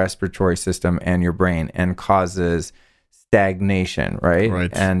upper respiratory system and your brain, and causes stagnation, right? Right.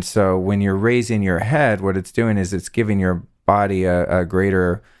 And so when you're raising your head, what it's doing is it's giving your body a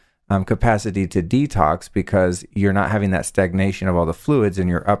greater capacity to detox because you're not having that stagnation of all the fluids in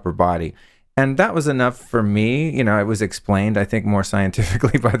your upper body. And that was enough for me. You know, it was explained, I think, more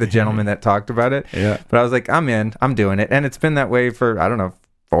scientifically by the gentleman that talked about it. Yeah. But I was like, I'm doing it. And it's been that way for, I don't know,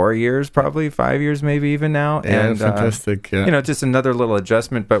 4 years, probably 5 years, maybe even now. Yeah, And, fantastic. Yeah. You know, just another little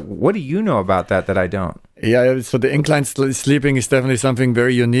adjustment. But what do you know about that I don't? Yeah, so the incline sleeping is definitely something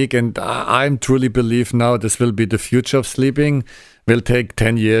very unique, and I truly believe now this will be the future of sleeping. Will take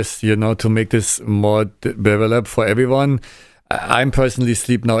 10 years, you know, to make this more developed for everyone. I'm personally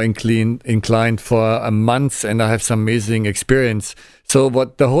sleep now inclined for a month, and I have some amazing experience. So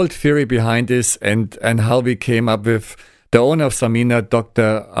what the whole theory behind this and how we came up with the owner of Samina,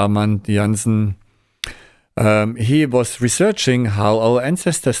 Dr. Armand Janssen, he was researching how our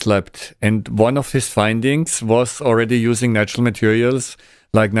ancestors slept. And one of his findings was already using natural materials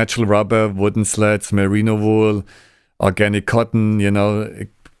like natural rubber, wooden slats, merino wool, organic cotton, you know,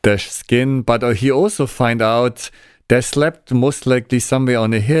 their skin. But he also found out they slept most likely somewhere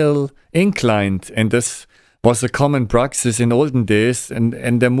on a hill, inclined. And this was a common practice in olden days. And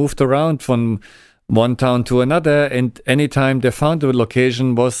they moved around from one town to another, and anytime they found a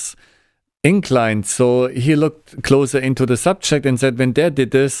location was inclined. So he looked closer into the subject and said, when they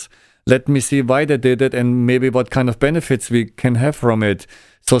did this, let me see why they did it and maybe what kind of benefits we can have from it.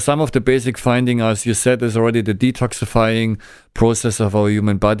 So some of the basic finding, as you said, is already the detoxifying process of our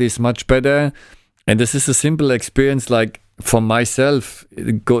human body is much better. And this is a simple experience, like for myself,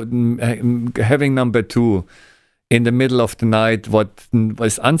 having number 2 in the middle of the night, what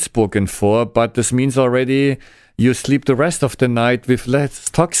was unspoken for, but this means already you sleep the rest of the night with less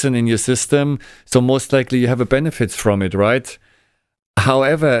toxin in your system, so most likely you have a benefits from it, right?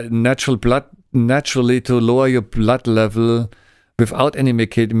 However, naturally to lower your blood level without any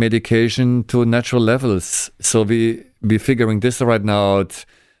medication to natural levels. So we're figuring this right now out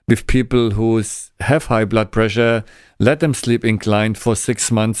with people who have high blood pressure, let them sleep inclined for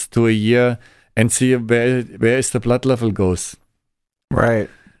 6 months to a year, and see where is the blood level goes. Right.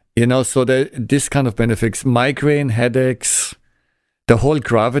 You know, so this kind of benefits, migraine, headaches, the whole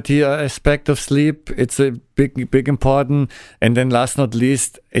gravity aspect of sleep, it's a big important. And then last not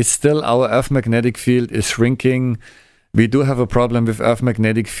least, it's still our earth magnetic field is shrinking. We do have a problem with earth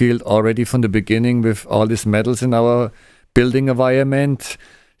magnetic field already from the beginning with all these metals in our building environment.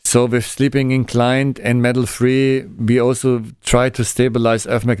 So with sleeping inclined and metal free, we also try to stabilize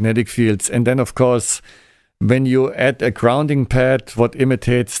earth magnetic fields. And then, of course, when you add a grounding pad, what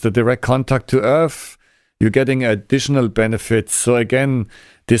imitates the direct contact to earth, you're getting additional benefits. So again,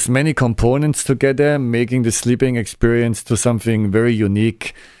 there's many components together, making the sleeping experience to something very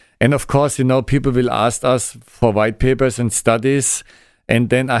unique. And of course, you know, people will ask us for white papers and studies.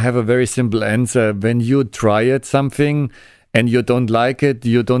 And then I have a very simple answer. When you try it something, and you don't like it,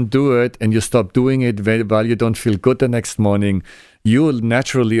 you don't do it, and you stop doing it while you don't feel good the next morning, you'll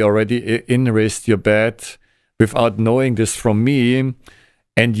naturally already in-rest your bed without knowing this from me,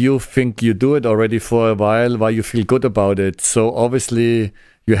 and you think you do it already for a while you feel good about it. So obviously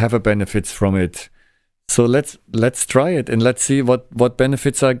you have a benefits from it. So let's try it and let's see what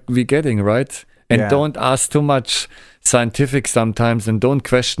benefits are we getting, right? And don't ask too much scientific sometimes, and don't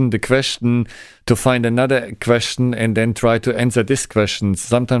question the question to find another question and then try to answer this question.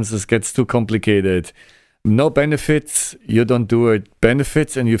 Sometimes this gets too complicated. No benefits, you don't do it.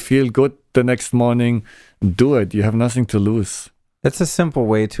 Benefits and you feel good the next morning, do it. You have nothing to lose. That's a simple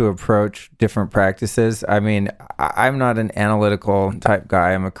way to approach different practices. I mean, I'm not an analytical type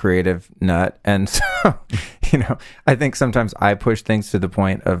guy. I'm a creative nut. And so, you know, I think sometimes I push things to the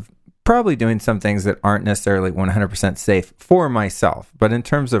point of probably doing some things that aren't necessarily 100% safe for myself. But in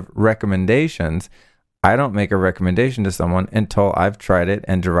terms of recommendations, I don't make a recommendation to someone until I've tried it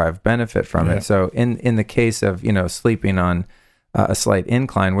and derived benefit from it. So in the case of, you know, sleeping on a slight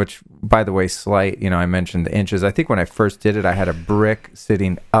incline, which, by the way, slight, you know, I mentioned the inches. I think when I first did it, I had a brick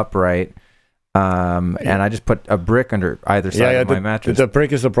sitting upright. And I just put a brick under either side of my mattress. The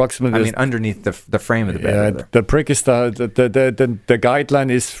brick is approximately... I mean, underneath the frame of the bed. Yeah, the brick is the guideline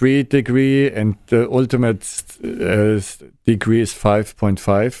is 3 degree, and the ultimate degree is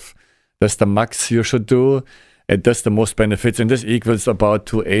 5.5. That's the max you should do. And that's the most benefits. And this equals about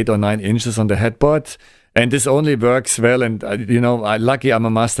to 8 or 9 inches on the headboard. And this only works well. And, you know, lucky I'm a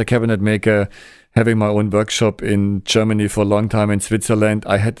master cabinet maker, having my own workshop in Germany for a long time, in Switzerland.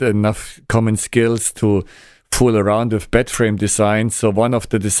 I had enough common skills to fool around with bed frame designs. So one of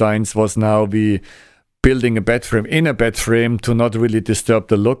the designs was now building a bed frame in a bed frame to not really disturb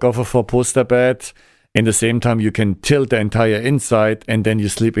the look of a 4-poster bed. In the same time, you can tilt the entire inside and then you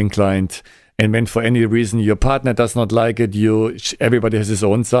sleep inclined. And when for any reason your partner does not like it, everybody has his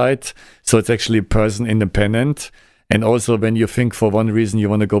own side. So it's actually person independent. And also when you think for one reason you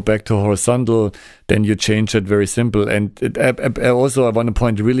want to go back to horizontal, then you change it very simple. And I want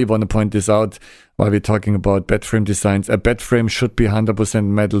to point this out while we're talking about bed frame designs. A bed frame should be 100%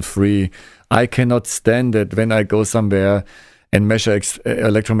 metal free. I cannot stand it when I go somewhere and measure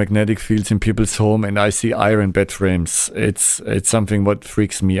electromagnetic fields in people's home and I see iron bed frames. It's something what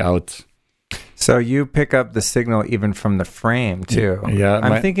freaks me out. So you pick up the signal even from the frame too. Yeah,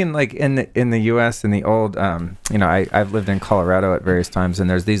 I'm thinking like in the U.S. in the old, I've lived in Colorado at various times, and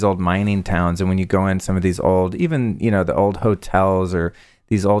there's these old mining towns, and when you go in some of these old, even the old hotels or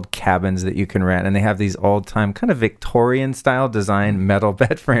these old cabins that you can rent, and they have these old time kind of Victorian style design metal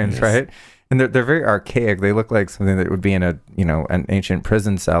bed frames, yes. Right? And they're very archaic. They look like something that would be in an ancient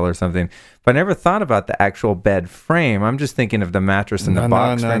prison cell or something. But I never thought about the actual bed frame. I'm just thinking of the mattress and the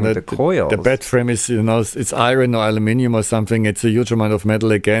box frame with the coils. The bed frame is, it's iron or aluminum or something. It's a huge amount of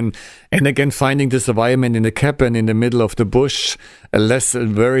metal again. And again, finding this environment in a cabin in the middle of the bush, less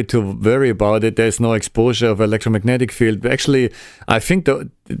to worry about it. There's no exposure of electromagnetic field. Actually, I think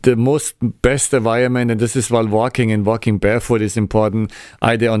the most best environment, and this is while walking barefoot is important,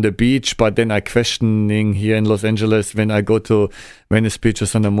 either on the beach, but then I questioning here in Los Angeles when I go to Venice Beach or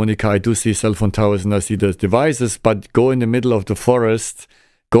Santa Monica, I do see cell phone towers and I see those devices, but go in the middle of the forest,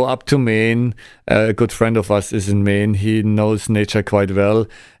 go up to Maine. A good friend of us is in Maine. He knows nature quite well,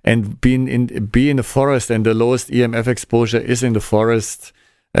 and be in the forest, and the lowest EMF exposure is in the forest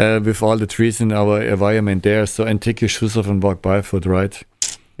with all the trees in our environment there. So, and take your shoes off and walk barefoot, right?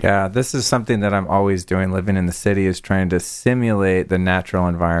 Yeah, this is something that I'm always doing living in the city, is trying to simulate the natural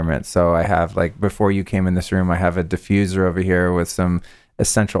environment. So I have, like, before you came in this room, I have a diffuser over here with some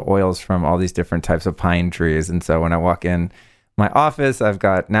essential oils from all these different types of pine trees. And so when I walk in my office, I've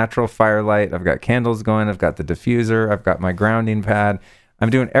got natural firelight, I've got candles going, I've got the diffuser, I've got my grounding pad. I'm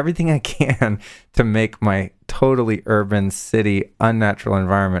doing everything I can to make my totally urban city unnatural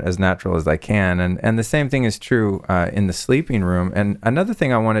environment as natural as I can. And the same thing is true in the sleeping room. And another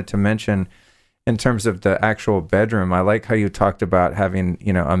thing I wanted to mention in terms of the actual bedroom, I like how you talked about having,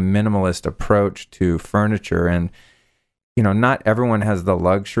 a minimalist approach to furniture. And, not everyone has the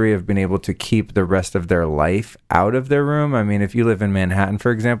luxury of being able to keep the rest of their life out of their room. I mean, if you live in Manhattan,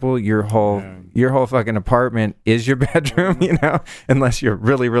 for example, your whole fucking apartment is your bedroom, unless you're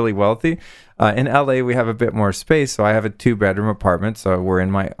really, really wealthy. In LA, we have a bit more space. So I have a 2-bedroom apartment. So we're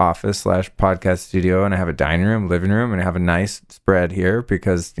in my office / podcast studio, and I have a dining room, living room, and I have a nice spread here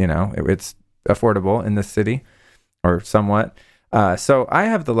because, it's affordable in the city, or somewhat. So I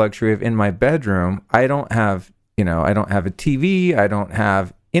have the luxury of, in my bedroom, I don't have a TV. I don't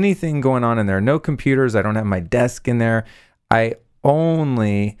have anything going on in there. No computers. I don't have my desk in there. I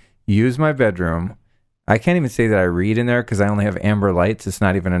only use my bedroom. I can't even say that I read in there because I only have amber lights. It's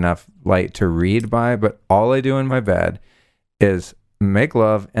not even enough light to read by, but all I do in my bed is make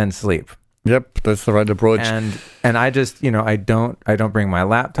love and sleep. Yep, that's the right approach. And I just, I don't bring my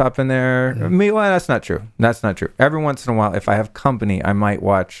laptop in there. Well, that's not true. That's not true. Every once in a while, if I have company, I might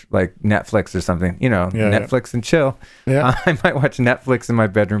watch like Netflix or something, Netflix and chill. Yeah. I might watch Netflix in my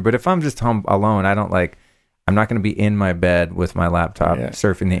bedroom, but if I'm just home alone, I'm not going to be in my bed with my laptop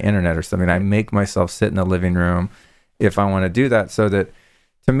surfing the internet or something. I make myself sit in the living room if I want to do that, so that,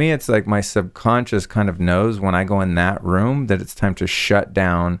 to me, it's like my subconscious kind of knows when I go in that room that it's time to shut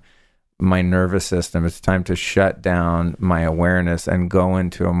down my nervous system. It's time to shut down my awareness and go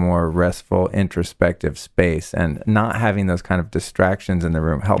into a more restful, introspective space. And not having those kind of distractions in the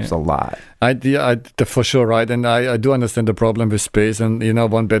room helps a lot. I for sure, right. And I do understand the problem with space and,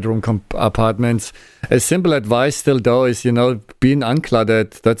 1-bedroom apartments. A simple advice still, though, is, being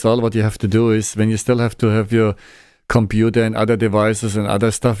uncluttered. That's all what you have to do, is when you still have to have your computer and other devices and other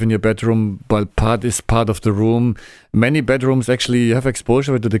stuff in your bedroom, while part of the room. Many bedrooms actually you have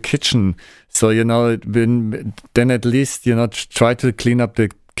exposure to the kitchen, so then at least try to clean up the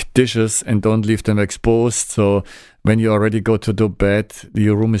dishes and don't leave them exposed. So when you already go to the bed,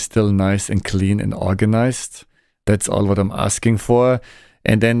 your room is still nice and clean and organized. That's all what I'm asking for.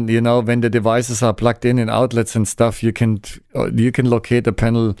 And then, when the devices are plugged in and outlets and stuff, you can locate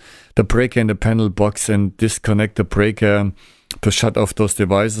the breaker in the panel box and disconnect the breaker to shut off those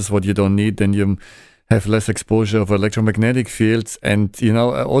devices, what you don't need. Then you have less exposure of electromagnetic fields. And,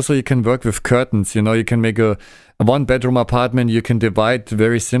 also you can work with curtains. You can make a 1-bedroom apartment. You can divide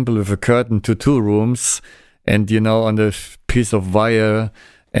very simple with a curtain to 2 rooms. And, on the piece of wire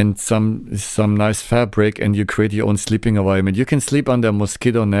and some nice fabric, and you create your own sleeping environment. You can sleep under a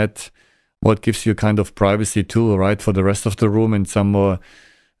mosquito net what gives you kind of privacy too, right, for the rest of the room, and some more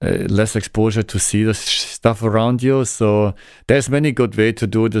less exposure to see the stuff around you. So there's many good way to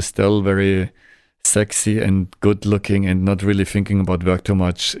do this, still very sexy and good looking and not really thinking about work too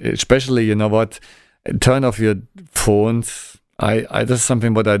much. Especially, you know what, turn off your phones. I this is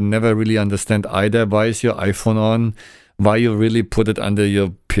something what I never really understand either. Why is your iPhone on? Why you really put it under your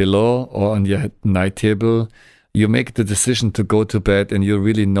pillow or on your night table? You make the decision to go to bed and you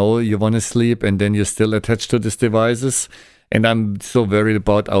really know you want to sleep, and then you're still attached to these devices. And I'm so worried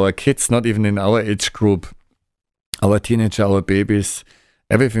about our kids, not even in our age group, our teenager, our babies,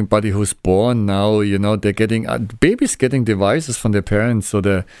 everybody who's born now, you know, they're getting, babies getting devices from their parents so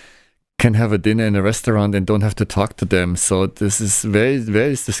they can have a dinner in a restaurant and don't have to talk to them. So this is, where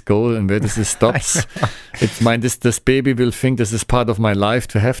is this goal and where does this stops? It's mine, this baby will think this is part of my life,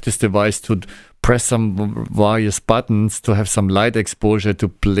 to have this device, to press some various buttons, to have some light exposure, to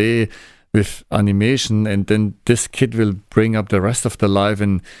play with animation, and then this kid will bring up the rest of the life,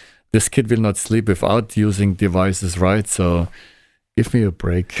 and this kid will not sleep without using devices, right? So give me a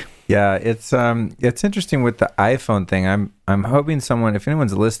break. Yeah, it's interesting with the iPhone thing. I'm hoping someone, if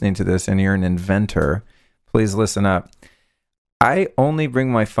anyone's listening to this and you're an inventor, please listen up. I only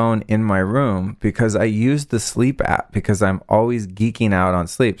bring my phone in my room because I use the sleep app, because I'm always geeking out on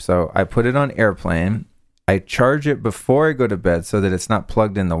sleep. So I put it on airplane. I charge it before I go to bed so that it's not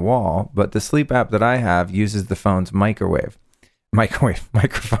plugged in the wall. But the sleep app that I have uses the phone's microphone.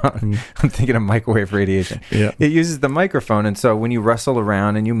 I'm thinking of microwave radiation. Yeah. It uses the microphone. And so when you rustle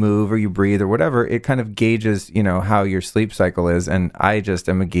around and you move or you breathe or whatever, it kind of gauges, you know, how your sleep cycle is. And I just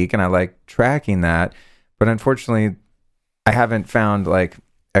am a geek and I like tracking that. But unfortunately, I haven't found like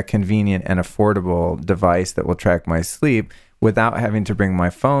a convenient and affordable device that will track my sleep without having to bring my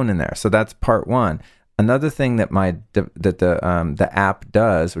phone in there. So that's part one. Another thing that the app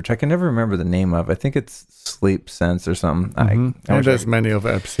does, which I can never remember the name of, I think it's Sleep Sense or something. And there's many of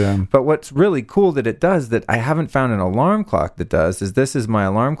apps, yeah. But what's really cool that it does that I haven't found an alarm clock that does is, this is my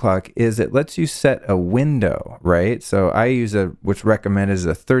alarm clock, is it lets you set a window, right? So I use which recommended is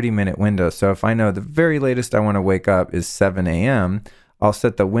a 30-minute window. So if I know the very latest I want to wake up is 7 a.m., I'll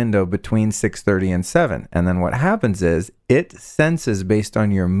set the window between 6:30 and 7. And then what happens is it senses based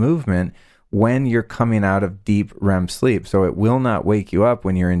on your movement when you're coming out of deep REM sleep. So it will not wake you up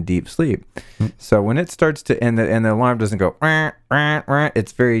when you're in deep sleep. So when it starts to, and the alarm doesn't go, rah, rah, rah,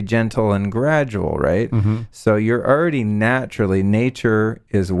 it's very gentle and gradual, right? So you're already naturally, nature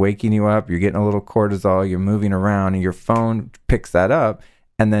is waking you up, you're getting a little cortisol, you're moving around, and your phone picks that up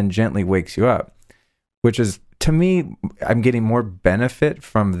and then gently wakes you up, which is, to me, I'm getting more benefit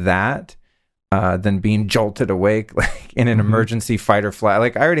from that than being jolted awake like in an emergency fight or flight.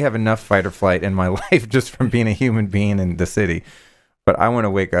 Like I already have enough fight or flight in my life just from being a human being in the city. But I want to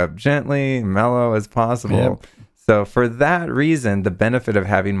wake up gently, mellow as possible. Yep. So for that reason, the benefit of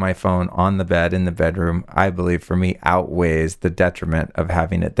having my phone on the bed in the bedroom, I believe for me outweighs the detriment of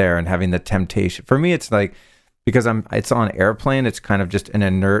having it there and having the temptation. For me, it's like, because it's on airplane, it's kind of just an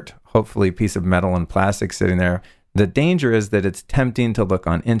inert, hopefully piece of metal and plastic sitting there. The danger is that it's tempting to look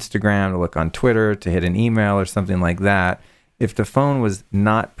on Instagram, to look on Twitter, to hit an email or something like that. If the phone was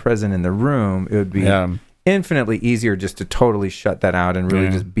not present in the room, it would be infinitely easier just to totally shut that out and really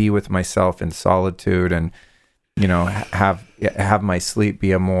just be with myself in solitude and, you know, have my sleep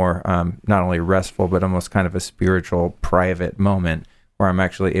be a more not only restful, but almost kind of a spiritual, private moment where I'm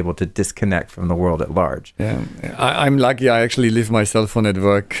actually able to disconnect from the world at large. Yeah, I'm lucky. I actually leave my cell phone at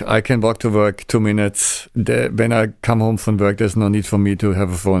work. I can walk to work 2 minutes. When I come home from work, there's no need for me to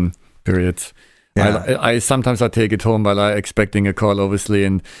have a phone, period. Yeah. I sometimes take it home while I'm expecting a call, obviously,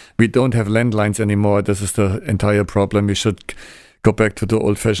 and we don't have landlines anymore. This is the entire problem. We should go back to the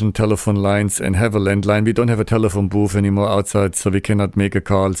old-fashioned telephone lines and have a landline. We don't have a telephone booth anymore outside, so we cannot make a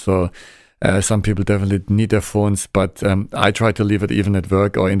call. So some people definitely need their phones, but I try to leave it even at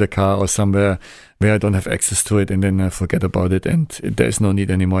work or in the car or somewhere where I don't have access to it, and then I forget about it, and there's no need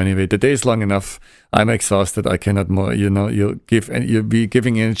anymore anyway. The day is long enough. I'm exhausted. I cannot more. You know, you'll be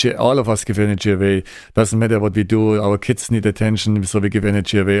giving energy. All of us give energy away. Doesn't matter what we do. Our kids need attention, so we give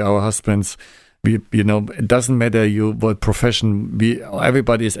energy away. Our husbands, it doesn't matter what profession.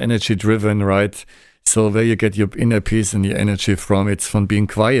 Everybody is energy driven, right? So where you get your inner peace and your energy from, it's from being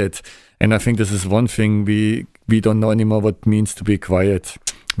quiet. And I think this is one thing we don't know anymore what it means to be quiet.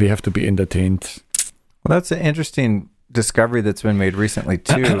 We have to be entertained. Well, that's an interesting discovery that's been made recently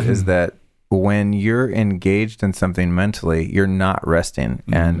too, is that when you're engaged in something mentally, you're not resting.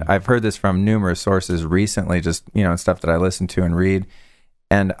 And I've heard this from numerous sources recently, just, stuff that I listen to and read.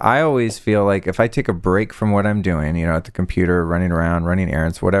 And I always feel like if I take a break from what I'm doing, at the computer, running around, running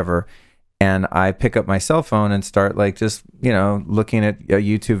errands, whatever, and I pick up my cell phone and start like just, looking at a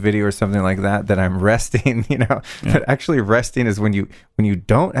YouTube video or something like that I'm resting, But actually resting is when you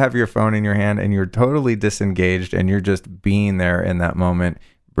don't have your phone in your hand and you're totally disengaged and you're just being there in that moment,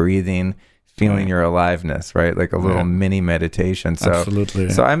 breathing, feeling your aliveness, right? Like a little mini meditation. So, absolutely.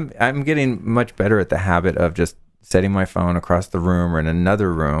 So I'm getting much better at the habit of just setting my phone across the room or in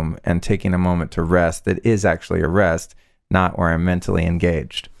another room and taking a moment to rest that is actually a rest, not where I'm mentally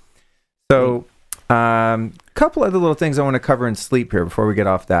engaged. So couple other little things I want to cover in sleep here before we get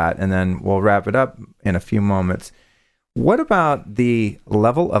off that, and then we'll wrap it up in a few moments. What about the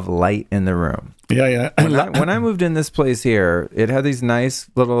level of light in the room? Yeah. When I moved in this place here, it had these nice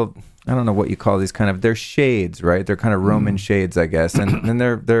little, I don't know what you call these they're shades, right? They're kind of Roman shades, I guess. And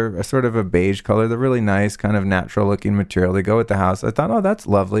they're a sort of a beige color. They're really nice, kind of natural looking material. They go with the house. I thought, oh, that's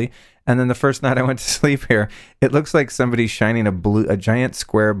lovely. And then the first night I went to sleep here, it looks like somebody shining a giant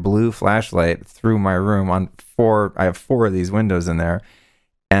square blue flashlight through my room I have 4 of these windows in there.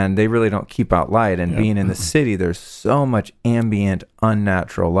 And they really don't keep out light. And being in the city, there's so much ambient,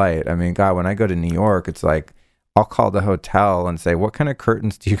 unnatural light. I mean, God, when I go to New York, it's like I'll call the hotel and say, what kind of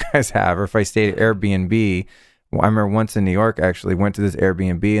curtains do you guys have? Or if I stayed at Airbnb, I remember once in New York, actually went to this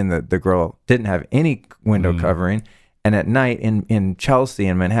Airbnb and the girl didn't have any window covering. And at night in Chelsea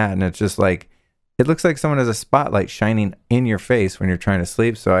and Manhattan, it's just like, it looks like someone has a spotlight shining in your face when you're trying to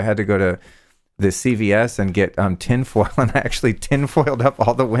sleep. So I had to go to the CVS and get tinfoil, and I actually tinfoiled up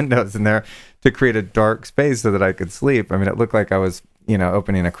all the windows in there to create a dark space so that I could sleep. I mean, it looked like I was,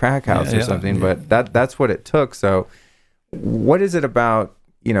 opening a crack house or something, but that's what it took. So what is it about,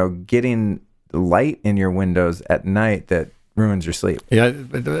 getting light in your windows at night that ruins your sleep? Yeah,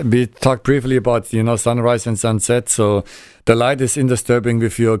 we talked briefly about, sunrise and sunset. So the light is disturbing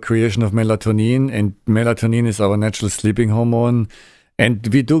with your creation of melatonin, and melatonin is our natural sleeping hormone. And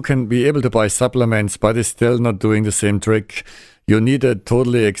we can be able to buy supplements, but it's still not doing the same trick. You need a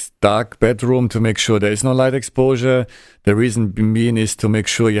totally dark bedroom to make sure there is no light exposure. The reason being is to make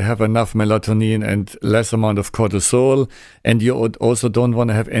sure you have enough melatonin and less amount of cortisol. And you also don't want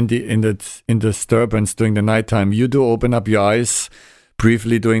to have any disturbance during the nighttime. You do open up your eyes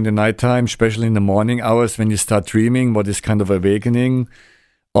briefly during the nighttime, especially in the morning hours when you start dreaming, what is kind of awakening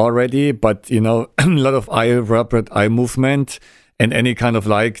already. But, a lot of rapid eye movement. And any kind of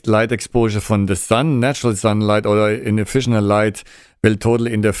light exposure from the sun, natural sunlight or artificial light, will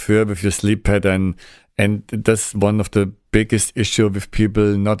totally interfere with your sleep pattern. And that's one of the biggest issue with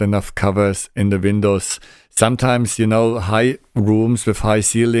people, not enough covers in the windows. Sometimes, high rooms with high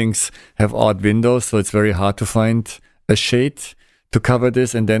ceilings have odd windows, so it's very hard to find a shade to cover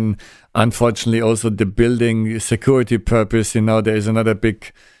this. And then, unfortunately, also the building security purpose, there is another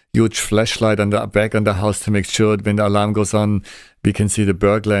huge flashlight on the back on the house to make sure that when the alarm goes on, we can see the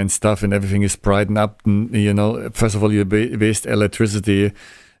burglar and stuff, and everything is brightened up. And, first of all, you waste electricity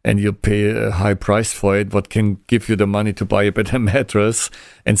and you pay a high price for it. What can give you the money to buy a better mattress?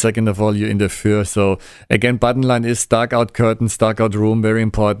 And second of all, you interfere. So again, bottom line is dark out curtains, dark out room, very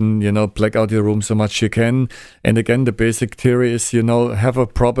important. Black out your room so much you can. And again, the basic theory is, have a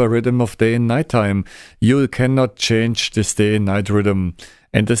proper rhythm of day and nighttime. You cannot change this day and night rhythm.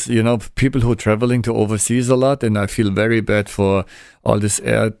 And this, people who are traveling to overseas a lot, and I feel very bad for all these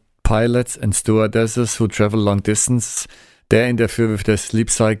air pilots and stewardesses who travel long distance. They interfere with their sleep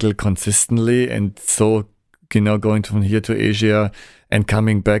cycle consistently, and so, going from here to Asia and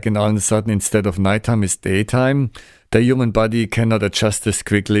coming back, and all of a sudden, instead of nighttime, is daytime. The human body cannot adjust this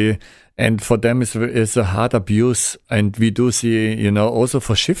quickly. And for them, it's a hard abuse. And we do see, also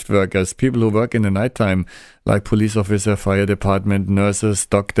for shift workers, people who work in the nighttime, like police officer, fire department, nurses,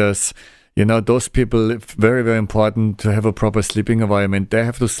 doctors, those people, very, very important to have a proper sleeping environment. They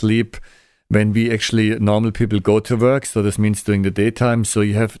have to sleep when normal people go to work. So this means during the daytime. So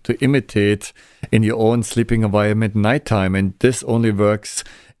you have to imitate in your own sleeping environment nighttime. And this only works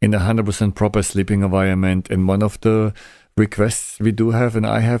in a 100% proper sleeping environment. And one of the requests we do have and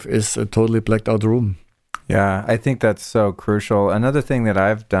I have is a totally blacked out room. Yeah, I think that's so crucial. Another thing that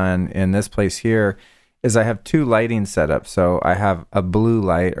I've done in this place here is I have 2 lighting setups. So I have a blue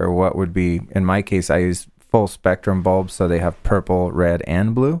light, or what would be, in my case, I use full spectrum bulbs. So they have purple, red,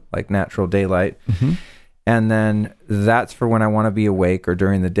 and blue, like natural daylight. Mm-hmm. And then that's for when I want to be awake or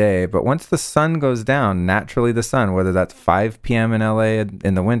during the day. But once the sun goes down, naturally the sun, whether that's 5 p.m. in LA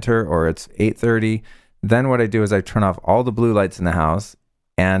in the winter or it's 8:30, then what I do is I turn off all the blue lights in the house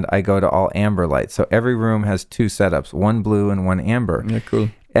and I go to all amber lights. So every room has 2 setups, one blue and one amber. Yeah, cool.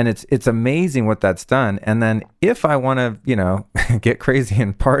 And it's amazing what that's done. And then if I want to, get crazy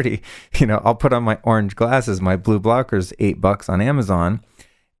and party, I'll put on my orange glasses, my blue blockers, $8 on Amazon.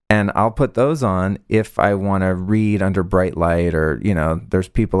 And I'll put those on if I want to read under bright light, or, there's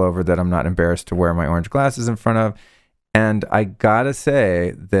people over that I'm not embarrassed to wear my orange glasses in front of. And I gotta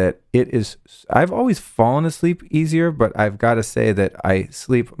say that I've always fallen asleep easier, but I've gotta say that I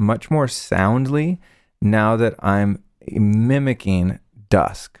sleep much more soundly now that I'm mimicking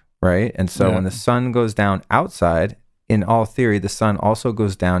dusk, right? And so when the sun goes down outside, in all theory, the sun also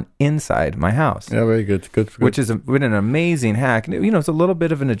goes down inside my house. Yeah, very good. Good. Which is been an amazing hack. It's a little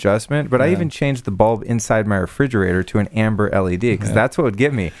bit of an adjustment, but I even changed the bulb inside my refrigerator to an amber LED because that's what would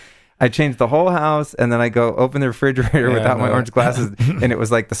get me. I changed the whole house, and then I go open the refrigerator without my orange glasses, and it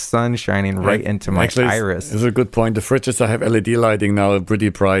was like the sun shining right into my iris. It's a good point. The fridges I have LED lighting now, pretty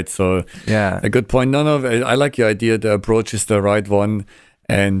bright. So a good point. I like your idea. The approach is the right one.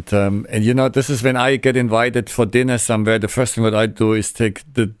 And this is when I get invited for dinner somewhere. The first thing what I do is take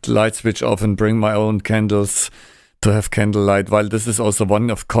the light switch off and bring my own candles to have candlelight. While this is also one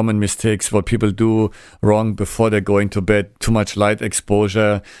of common mistakes what people do wrong before they're going to bed. Too much light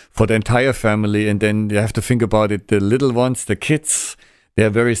exposure for the entire family. And then you have to think about it. The little ones, the kids, they're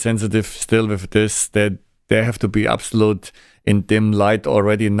very sensitive still with this. They have to be absolute in dim light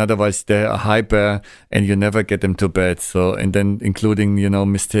already, and otherwise they're hyper and you never get them to bed. So, and then including,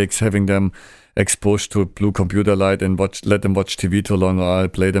 mistakes, having them exposed to blue computer light and let them watch TV too long, or I'll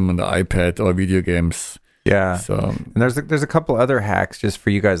play them on the iPad or video games. Yeah. So, and there's a couple other hacks just for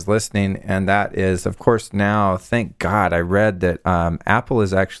you guys listening, and that is, of course, now, thank God, I read that Apple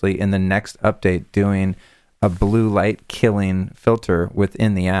is actually in the next update doing a blue light killing filter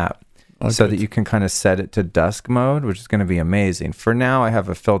within the app. So that you can kind of set it to dusk mode, which is going to be amazing. For now, I have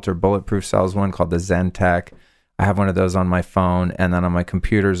a filter, Bulletproof sells one called the Zentech. I have one of those on my phone, and then on my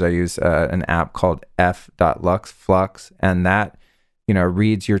computers, I use an app called f.luxflux, and that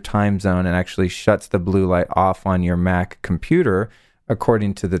reads your time zone and actually shuts the blue light off on your Mac computer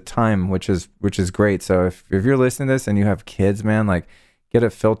according to the time, which is great. So if you're listening to this and you have kids, man, like get a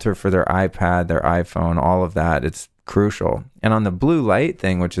filter for their iPad, their iPhone, all of that. It's crucial. And on the blue light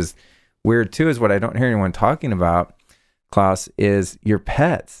thing, which is weird too, is what I don't hear anyone talking about, Claus, is your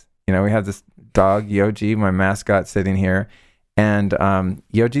pets. We have this dog, Yoji, my mascot, sitting here, and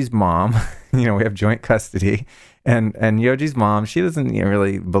Yoji's mom, we have joint custody, and Yoji's mom, she doesn't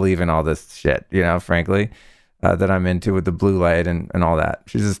really believe in all this shit, frankly, that I'm into with the blue light and all that.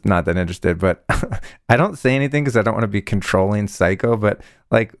 She's just not that interested, but I don't say anything because I don't want to be controlling psycho, but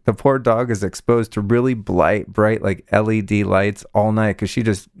like the poor dog is exposed to really bright like LED lights all night because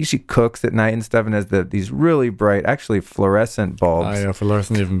she cooks at night and stuff and has these really bright, actually fluorescent bulbs. Yeah,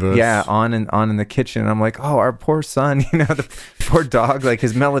 fluorescent even worse. Yeah, on in the kitchen. And I'm like, oh, our poor son, the poor dog, like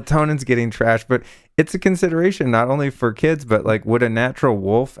his melatonin's getting trashed. But it's a consideration not only for kids, but like, would a natural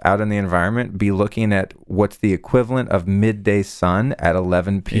wolf out in the environment be looking at what's the equivalent of midday sun at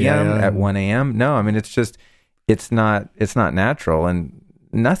 11 p.m. at 1 a.m.? No, I mean, it's not natural, and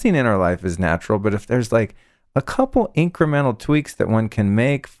nothing in our life is natural. But if there's like a couple incremental tweaks that one can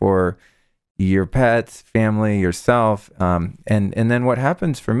make for your pets, family, yourself, and then what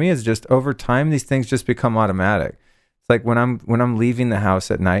happens for me is just over time, these things just become automatic. It's like when I'm leaving the house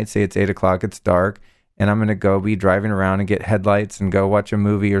at night, say it's 8 o'clock, it's dark, and I'm going to go be driving around and get headlights and go watch a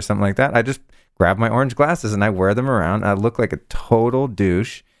movie or something like that. I just grab my orange glasses and I wear them around. I look like a total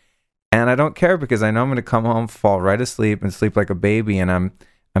douche. And I don't care because I know I'm going to come home, fall right asleep, and sleep like a baby. And I'm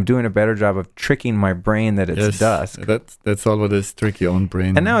doing a better job of tricking my brain that it's dusk. That's all it is, trick your own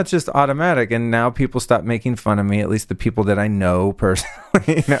brain. And now it's just automatic. And now people stop making fun of me, at least the people that I know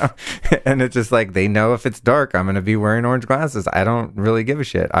personally, And it's just like, they know if it's dark, I'm going to be wearing orange glasses. I don't really give a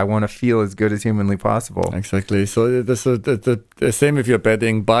shit. I want to feel as good as humanly possible. Exactly. So the same if you're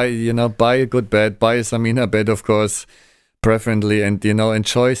bedding. Buy a good bed. Buy a Samina bed, of course. Preferably, and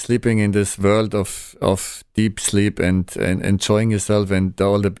enjoy sleeping in this world of deep sleep and enjoying yourself and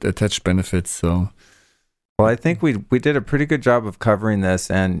all the attached benefits. So, well, I think we did a pretty good job of covering this,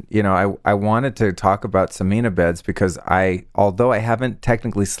 and I wanted to talk about Samina beds because although I haven't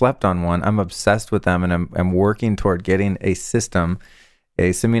technically slept on one, I'm obsessed with them, and I'm working toward getting a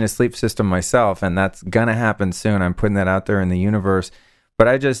Samina sleep system myself, and that's gonna happen soon. I'm putting that out there in the universe. But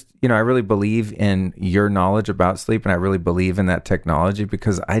I just, I really believe in your knowledge about sleep, and I really believe in that technology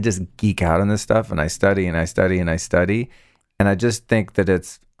because I just geek out on this stuff, and I study and I study and I study, and I just think that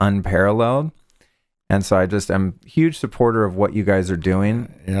it's unparalleled. And so I'm a huge supporter of what you guys are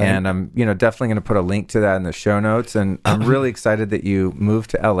doing, and I'm, definitely going to put a link to that in the show notes. And I'm really excited that you moved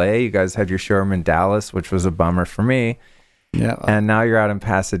to LA. You guys had your showroom in Dallas, which was a bummer for me. Yeah. And now you're out in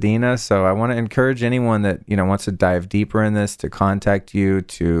Pasadena. So I want to encourage anyone that, wants to dive deeper in this to contact you,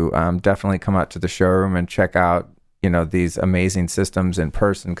 to definitely come out to the showroom and check out, these amazing systems in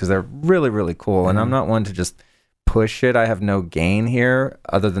person because they're really, really cool. And I'm not one to just push it. I have no gain here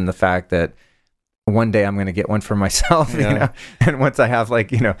other than the fact that one day I'm going to get one for myself, and once I have I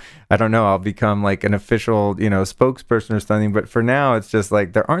don't know, I'll become like an official, spokesperson or something. But for now, it's just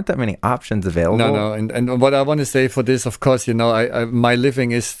like there aren't that many options available. No. And what I want to say for this, of course, I my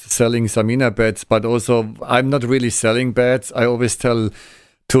living is selling Samina beds, but also I'm not really selling beds. I always tell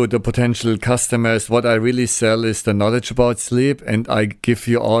to the potential customers what I really sell is the knowledge about sleep, and I give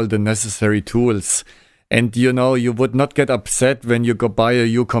you all the necessary tools. And you would not get upset when you go buy a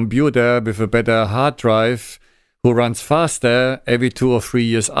new computer with a better hard drive who runs faster every 2 or 3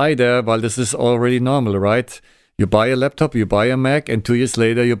 years either, while this is already normal, right? You buy a laptop, you buy a Mac, and 2 years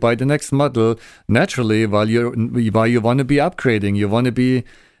later you buy the next model. Naturally, while you want to be upgrading, you want to be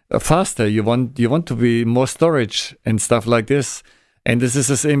faster, you want to be more storage and stuff like this. And this is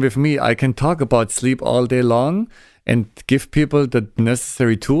the same with me. I can talk about sleep all day long and give people the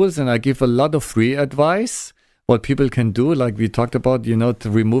necessary tools, and I give a lot of free advice, what people can do, like we talked about, to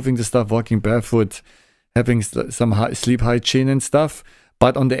removing the stuff, walking barefoot, having some sleep hygiene and stuff.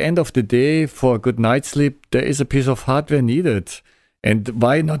 But on the end of the day, for a good night's sleep, there is a piece of hardware needed. And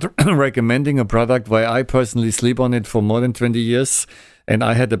why not recommending a product? Why I personally sleep on it for more than 20 years, and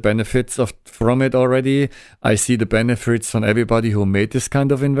I had the benefits from it already. I see the benefits on everybody who made this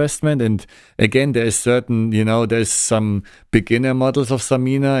kind of investment. And again, there is certain, there's some beginner models of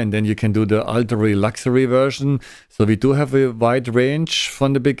Samina, and then you can do the ultra luxury version. So we do have a wide range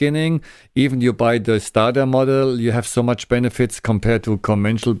from the beginning. Even you buy the starter model, you have so much benefits compared to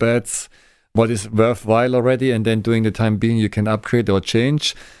conventional beds, what is worthwhile already, and then during the time being you can upgrade or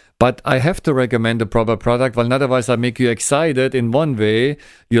change. But I have to recommend a proper product, well, otherwise I make you excited in one way,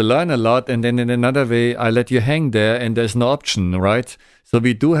 you learn a lot, and then in another way I let you hang there and there's no option, right? So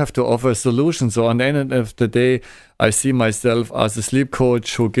we do have to offer a solution. So on the end of the day, I see myself as a sleep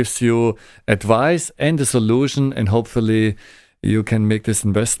coach who gives you advice and a solution, and hopefully you can make this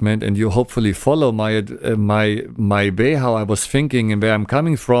investment, and you hopefully follow my way, how I was thinking and where I'm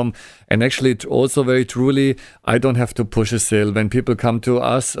coming from. And actually, also very truly, I don't have to push a sale. When people come to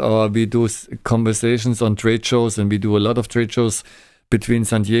us, or we do conversations on trade shows, and we do a lot of trade shows between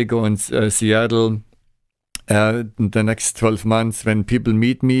San Diego and Seattle. The next 12 months, when people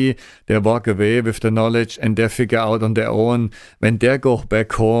meet me, they walk away with the knowledge, and they figure out on their own, when they go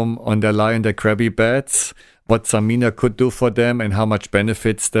back home on their lie in their crabby beds, what Samina could do for them and how much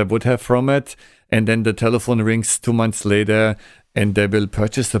benefits they would have from it. And then the telephone rings 2 months later and they will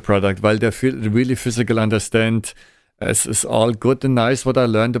purchase the product while they really physically understand it's all good and nice what I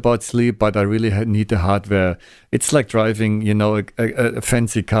learned about sleep, but I really need the hardware. It's like driving, a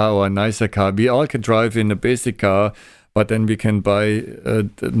fancy car or a nicer car. We all can drive in a basic car, but then we can buy a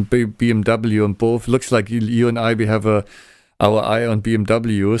BMW, and both. Looks like you and I, we have our eye on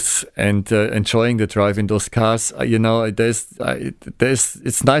BMWs and enjoying the drive in those cars. It's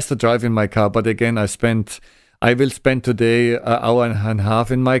nice to drive in my car, but again, I will spend today an hour and a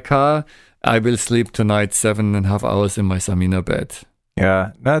half in my car. I will sleep tonight 7.5 hours in my Samina bed.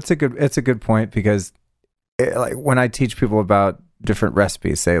 Yeah, it's a good point, because when I teach people about different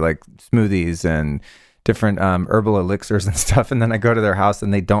recipes, say like smoothies and different herbal elixirs and stuff, and then I go to their house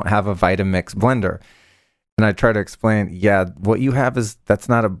and they don't have a Vitamix blender. And I try to explain, what you have it's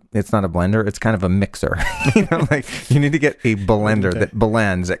not a blender, it's kind of a mixer. You need to get a blender that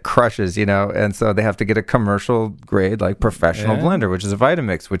blends, that crushes, and so they have to get a commercial grade, like professional blender, which is a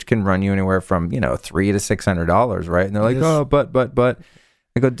Vitamix, which can run you anywhere from, $300 to $600, right? And they're like, oh, but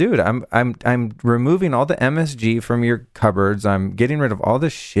I go, dude, I'm removing all the MSG from your cupboards. I'm getting rid of all the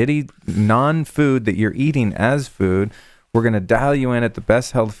shitty non-food that you're eating as food. We're going to dial you in at the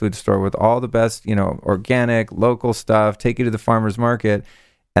best health food store with all the best, organic, local stuff, take you to the farmer's market,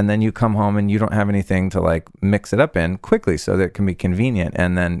 and then you come home and you don't have anything to like mix it up in quickly so that it can be convenient.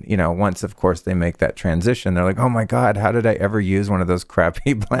 And then, once, of course, they make that transition, they're like, oh my God, how did I ever use one of those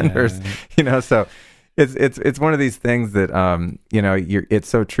crappy blenders? So it's one of these things that, it's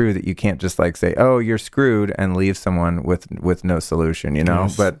so true that you can't just like say, oh, you're screwed, and leave someone with no solution,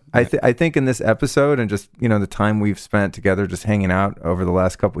 Yes. But I think in this episode, and just, the time we've spent together just hanging out over the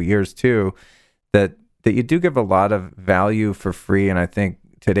last couple of years too, that you do give a lot of value for free. And I think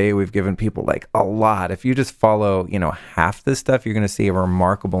today we've given people like a lot. If you just follow, half this stuff, you're going to see a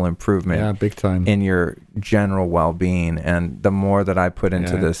remarkable improvement big time in your general well-being. And the more that I put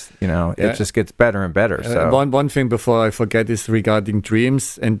into this, it just gets better and better. So one thing before I forget is regarding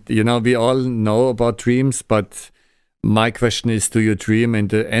dreams. And, we all know about dreams, but my question is, do you dream? And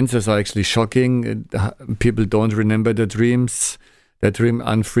the answers are actually shocking. People don't remember the dreams. They dream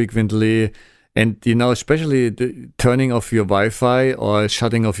unfrequently. And, especially the turning off your Wi-Fi or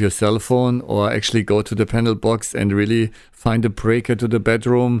shutting off your cell phone, or actually go to the panel box and really find a breaker to the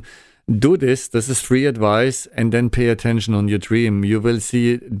bedroom. Do this. This is free advice. And then pay attention on your dream. You will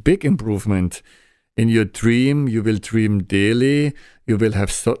see big improvement in your dream. You will dream daily. You will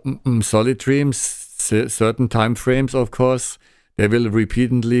have solid dreams, certain time frames, of course. They will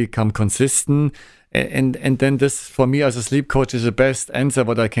repeatedly come consistent. And then this, for me as a sleep coach, is the best answer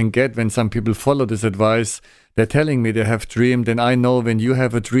what I can get when some people follow this advice. They're telling me they have dreamed, and I know when you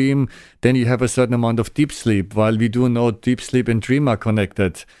have a dream, then you have a certain amount of deep sleep, while we do know deep sleep and dream are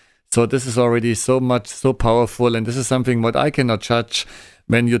connected. So this is already so powerful, and this is something what I cannot judge.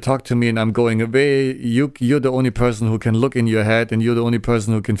 When you talk to me and I'm going away, you're the only person who can look in your head, and you're the only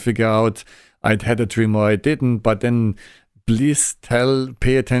person who can figure out I'd had a dream or I didn't. But then please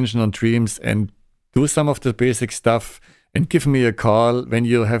pay attention on dreams and do some of the basic stuff, and give me a call when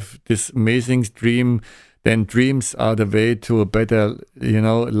you have this amazing dream. Then dreams are the way to a better,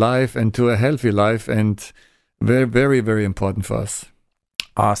 life, and to a healthy life, and very, very, very important for us.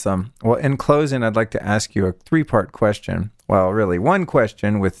 Awesome. Well, in closing, I'd like to ask you a 3-part question. Well, really, one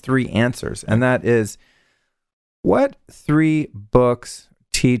question with 3 answers, and that is, what 3 books,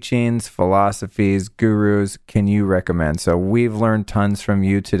 teachings, philosophies, gurus can you recommend? So we've learned tons from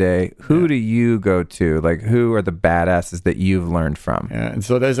you today. Who do you go to? Like, who are the badasses that you've learned from? Yeah, and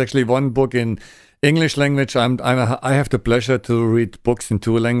so there's actually one book in English language. I have the pleasure to read books in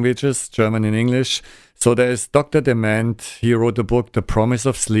 2 languages, German and English. So there's Dr. Dement. He wrote the book The Promise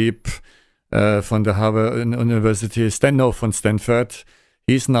of Sleep from the Harvard University, from Stanford.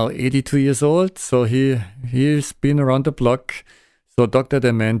 He's now 82 years old, so he's been around the block. So Dr.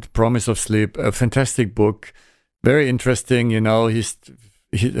 Dement, Promise of Sleep, a fantastic book, very interesting.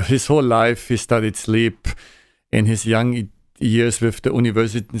 His whole life he studied sleep in his young years with the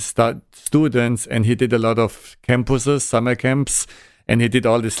university students, and he did a lot of campuses, summer camps, and he did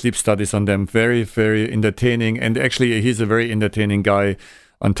all the sleep studies on them. Very, very entertaining, and actually he's a very entertaining guy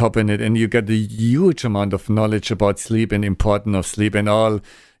on top of it, and you get a huge amount of knowledge about sleep and importance of sleep and all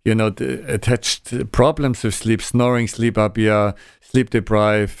the attached problems with sleep, snoring, sleep apnea, sleep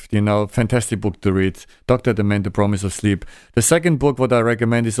deprived, fantastic book to read. Dr. Dement, The Promise of Sleep. The second book, what I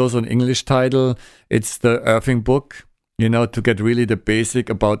recommend, is also an English title. It's the Earthing book, to get really the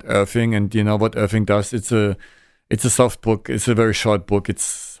basic about earthing and, what earthing does. It's a soft book. It's a very short book.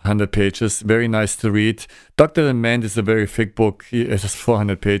 It's 100 pages. Very nice to read. Dr. Dement is a very thick book. It has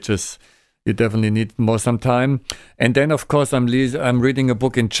 400 pages. You definitely need some time. And then, of course, I'm reading a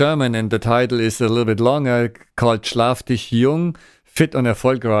book in German, and the title is a little bit longer, called Schlaf dich jung, fit und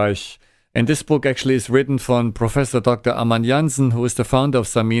erfolgreich. And this book actually is written from Professor Dr. Arman Jansen, who is the founder of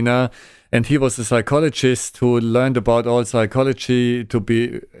Samina. And he was a psychologist who learned about all psychology to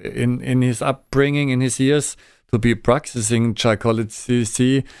be, in his upbringing, in his years, to be practicing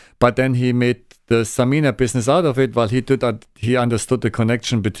psychology. But then he made the Samina business out of it. While he understood the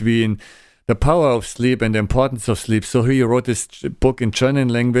connection between the power of sleep and the importance of sleep. So he wrote this book in German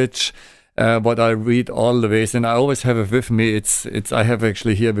language, what I read all the ways, and I always have it with me. I have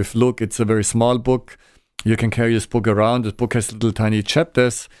actually here with Luke. It's a very small book. You can carry this book around. The book has little tiny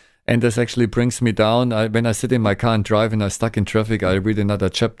chapters, and this actually brings me down. When I sit in my car and drive and I'm stuck in traffic, I read another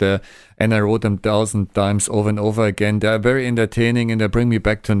chapter, and I wrote them 1,000 times over and over again. They're very entertaining, and they bring me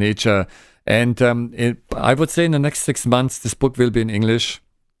back to nature. And I would say in the next 6 months, this book will be in English.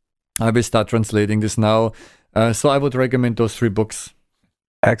 I will start translating this now. So I would recommend those 3 books.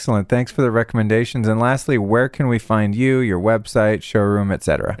 Excellent. Thanks for the recommendations. And lastly, where can we find you, your website, showroom,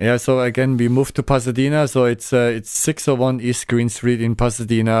 etc.? Yeah, so again, we moved to Pasadena. So it's 601 East Green Street in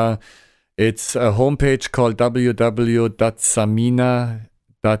Pasadena. It's a homepage called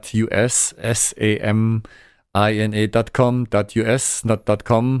www.samina.us, samina.com.us, not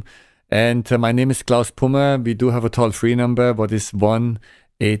 .com. And my name is Klaus Pummer. We do have a toll-free number, what is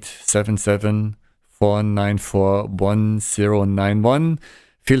 1-877-494-1091.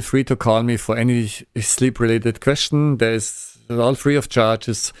 Feel free to call me for any sleep-related question. There's all free of charge.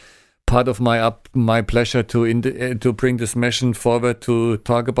 It's part of my pleasure to bring this mission forward to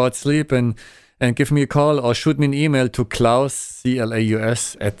talk about sleep, and give me a call or shoot me an email to Claus,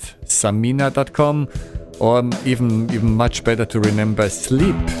 Claus, at samina.com, or even much better to remember,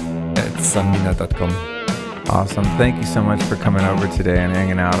 sleep at samina.com. Awesome. Thank you so much for coming over today and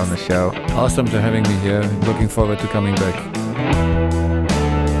hanging out on the show. Awesome to having me here. Looking forward to coming back.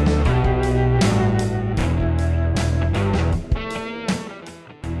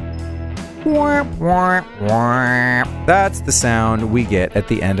 That's the sound we get at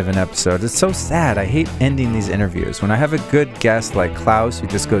the end of an episode. It's so sad. I hate ending these interviews. When I have a good guest like Claus who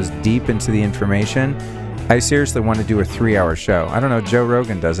just goes deep into the information, I seriously want to do a 3-hour show. I don't know, Joe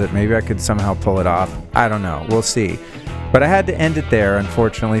Rogan does it. Maybe I could somehow pull it off. I don't know. We'll see. But I had to end it there,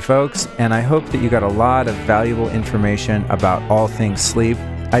 unfortunately, folks, and I hope that you got a lot of valuable information about all things sleep.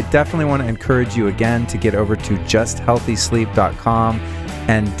 I definitely want to encourage you again to get over to justhealthysleep.com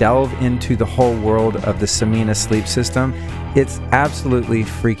and delve into the whole world of the Samina sleep system. It's absolutely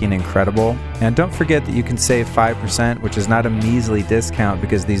freaking incredible. And don't forget that you can save 5%, which is not a measly discount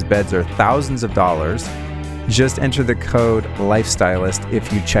because these beds are thousands of dollars. Just enter the code LifeStylist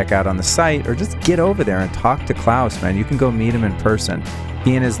if you check out on the site, or just get over there and talk to Claus, man. You can go meet him in person.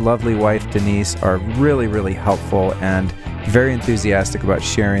 He and his lovely wife, Denise, are really, really helpful and very enthusiastic about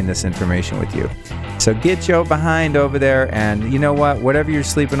sharing this information with you. So get Joe behind over there, and you know what? Whatever you're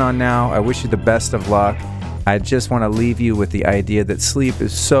sleeping on now, I wish you the best of luck. I just want to leave you with the idea that sleep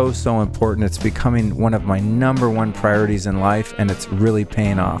is so, so important. It's becoming one of my number one priorities in life, and it's really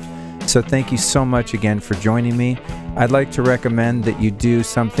paying off. So thank you so much again for joining me. I'd like to recommend that you do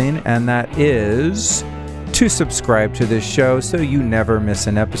something, and that is to subscribe to this show so you never miss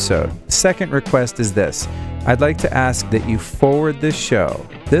an episode. Second request is this. I'd like to ask that you forward this show,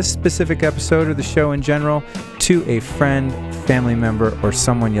 this specific episode or the show in general, to a friend, family member, or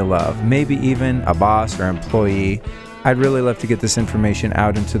someone you love, maybe even a boss or employee. I'd really love to get this information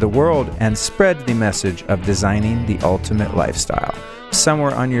out into the world and spread the message of designing the ultimate lifestyle.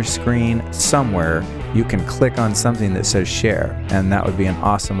 Somewhere on your screen, somewhere, you can click on something that says share, and that would be an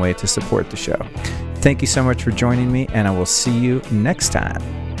awesome way to support the show. Thank you so much for joining me, and I will see you next time.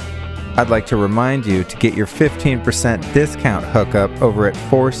 I'd like to remind you to get your 15% discount hookup over at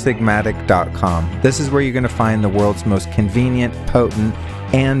foursigmatic.com. This is where you're going to find the world's most convenient, potent,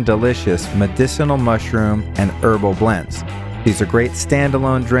 and delicious medicinal mushroom and herbal blends. These are great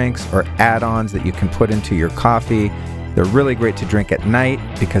standalone drinks or add-ons that you can put into your coffee. They're really great to drink at night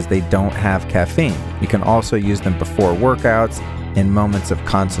because they don't have caffeine. You can also use them before workouts, in moments of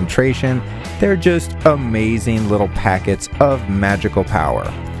concentration. They're just amazing little packets of magical power.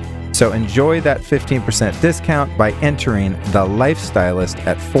 So enjoy that 15% discount by entering the Lifestylist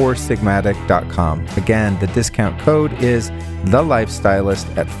at foursigmatic.com. Again, the discount code is the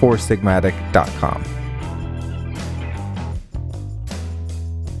Lifestylist at foursigmatic.com.